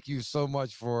 thank you so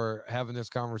much for having this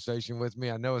conversation with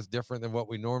me. I know it's different than what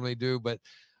we normally do, but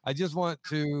I just want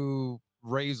to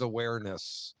raise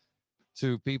awareness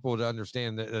to people to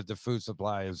understand that the food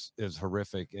supply is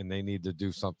horrific and they need to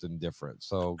do something different.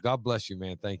 So God bless you,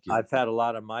 man. Thank you. I've had a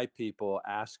lot of my people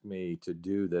ask me to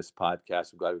do this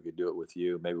podcast. I'm glad we could do it with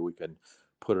you. Maybe we can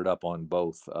put it up on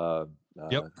both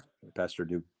Yep. Pastor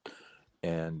Duke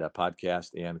and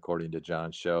podcast and According to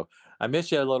John's show. I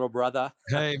miss you, little brother.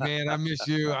 Hey, man, I miss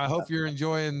you. I hope you're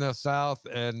enjoying the South.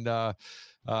 And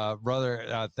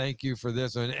brother, thank you for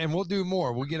this. And we'll do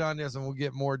more. We'll get on this and we'll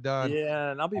get more done. Yeah,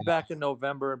 and I'll be back in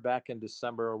November and back in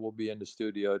December. We'll be in the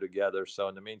studio together. So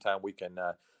in the meantime, we can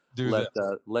Do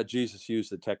that. let Jesus use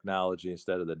the technology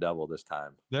instead of the devil this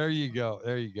time. There you go.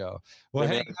 There you go. Well,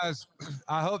 hey, Amen. guys,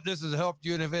 I hope this has helped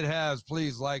you. And if it has,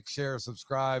 please like, share,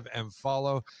 subscribe, and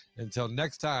follow. Until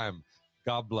next time,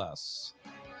 God bless.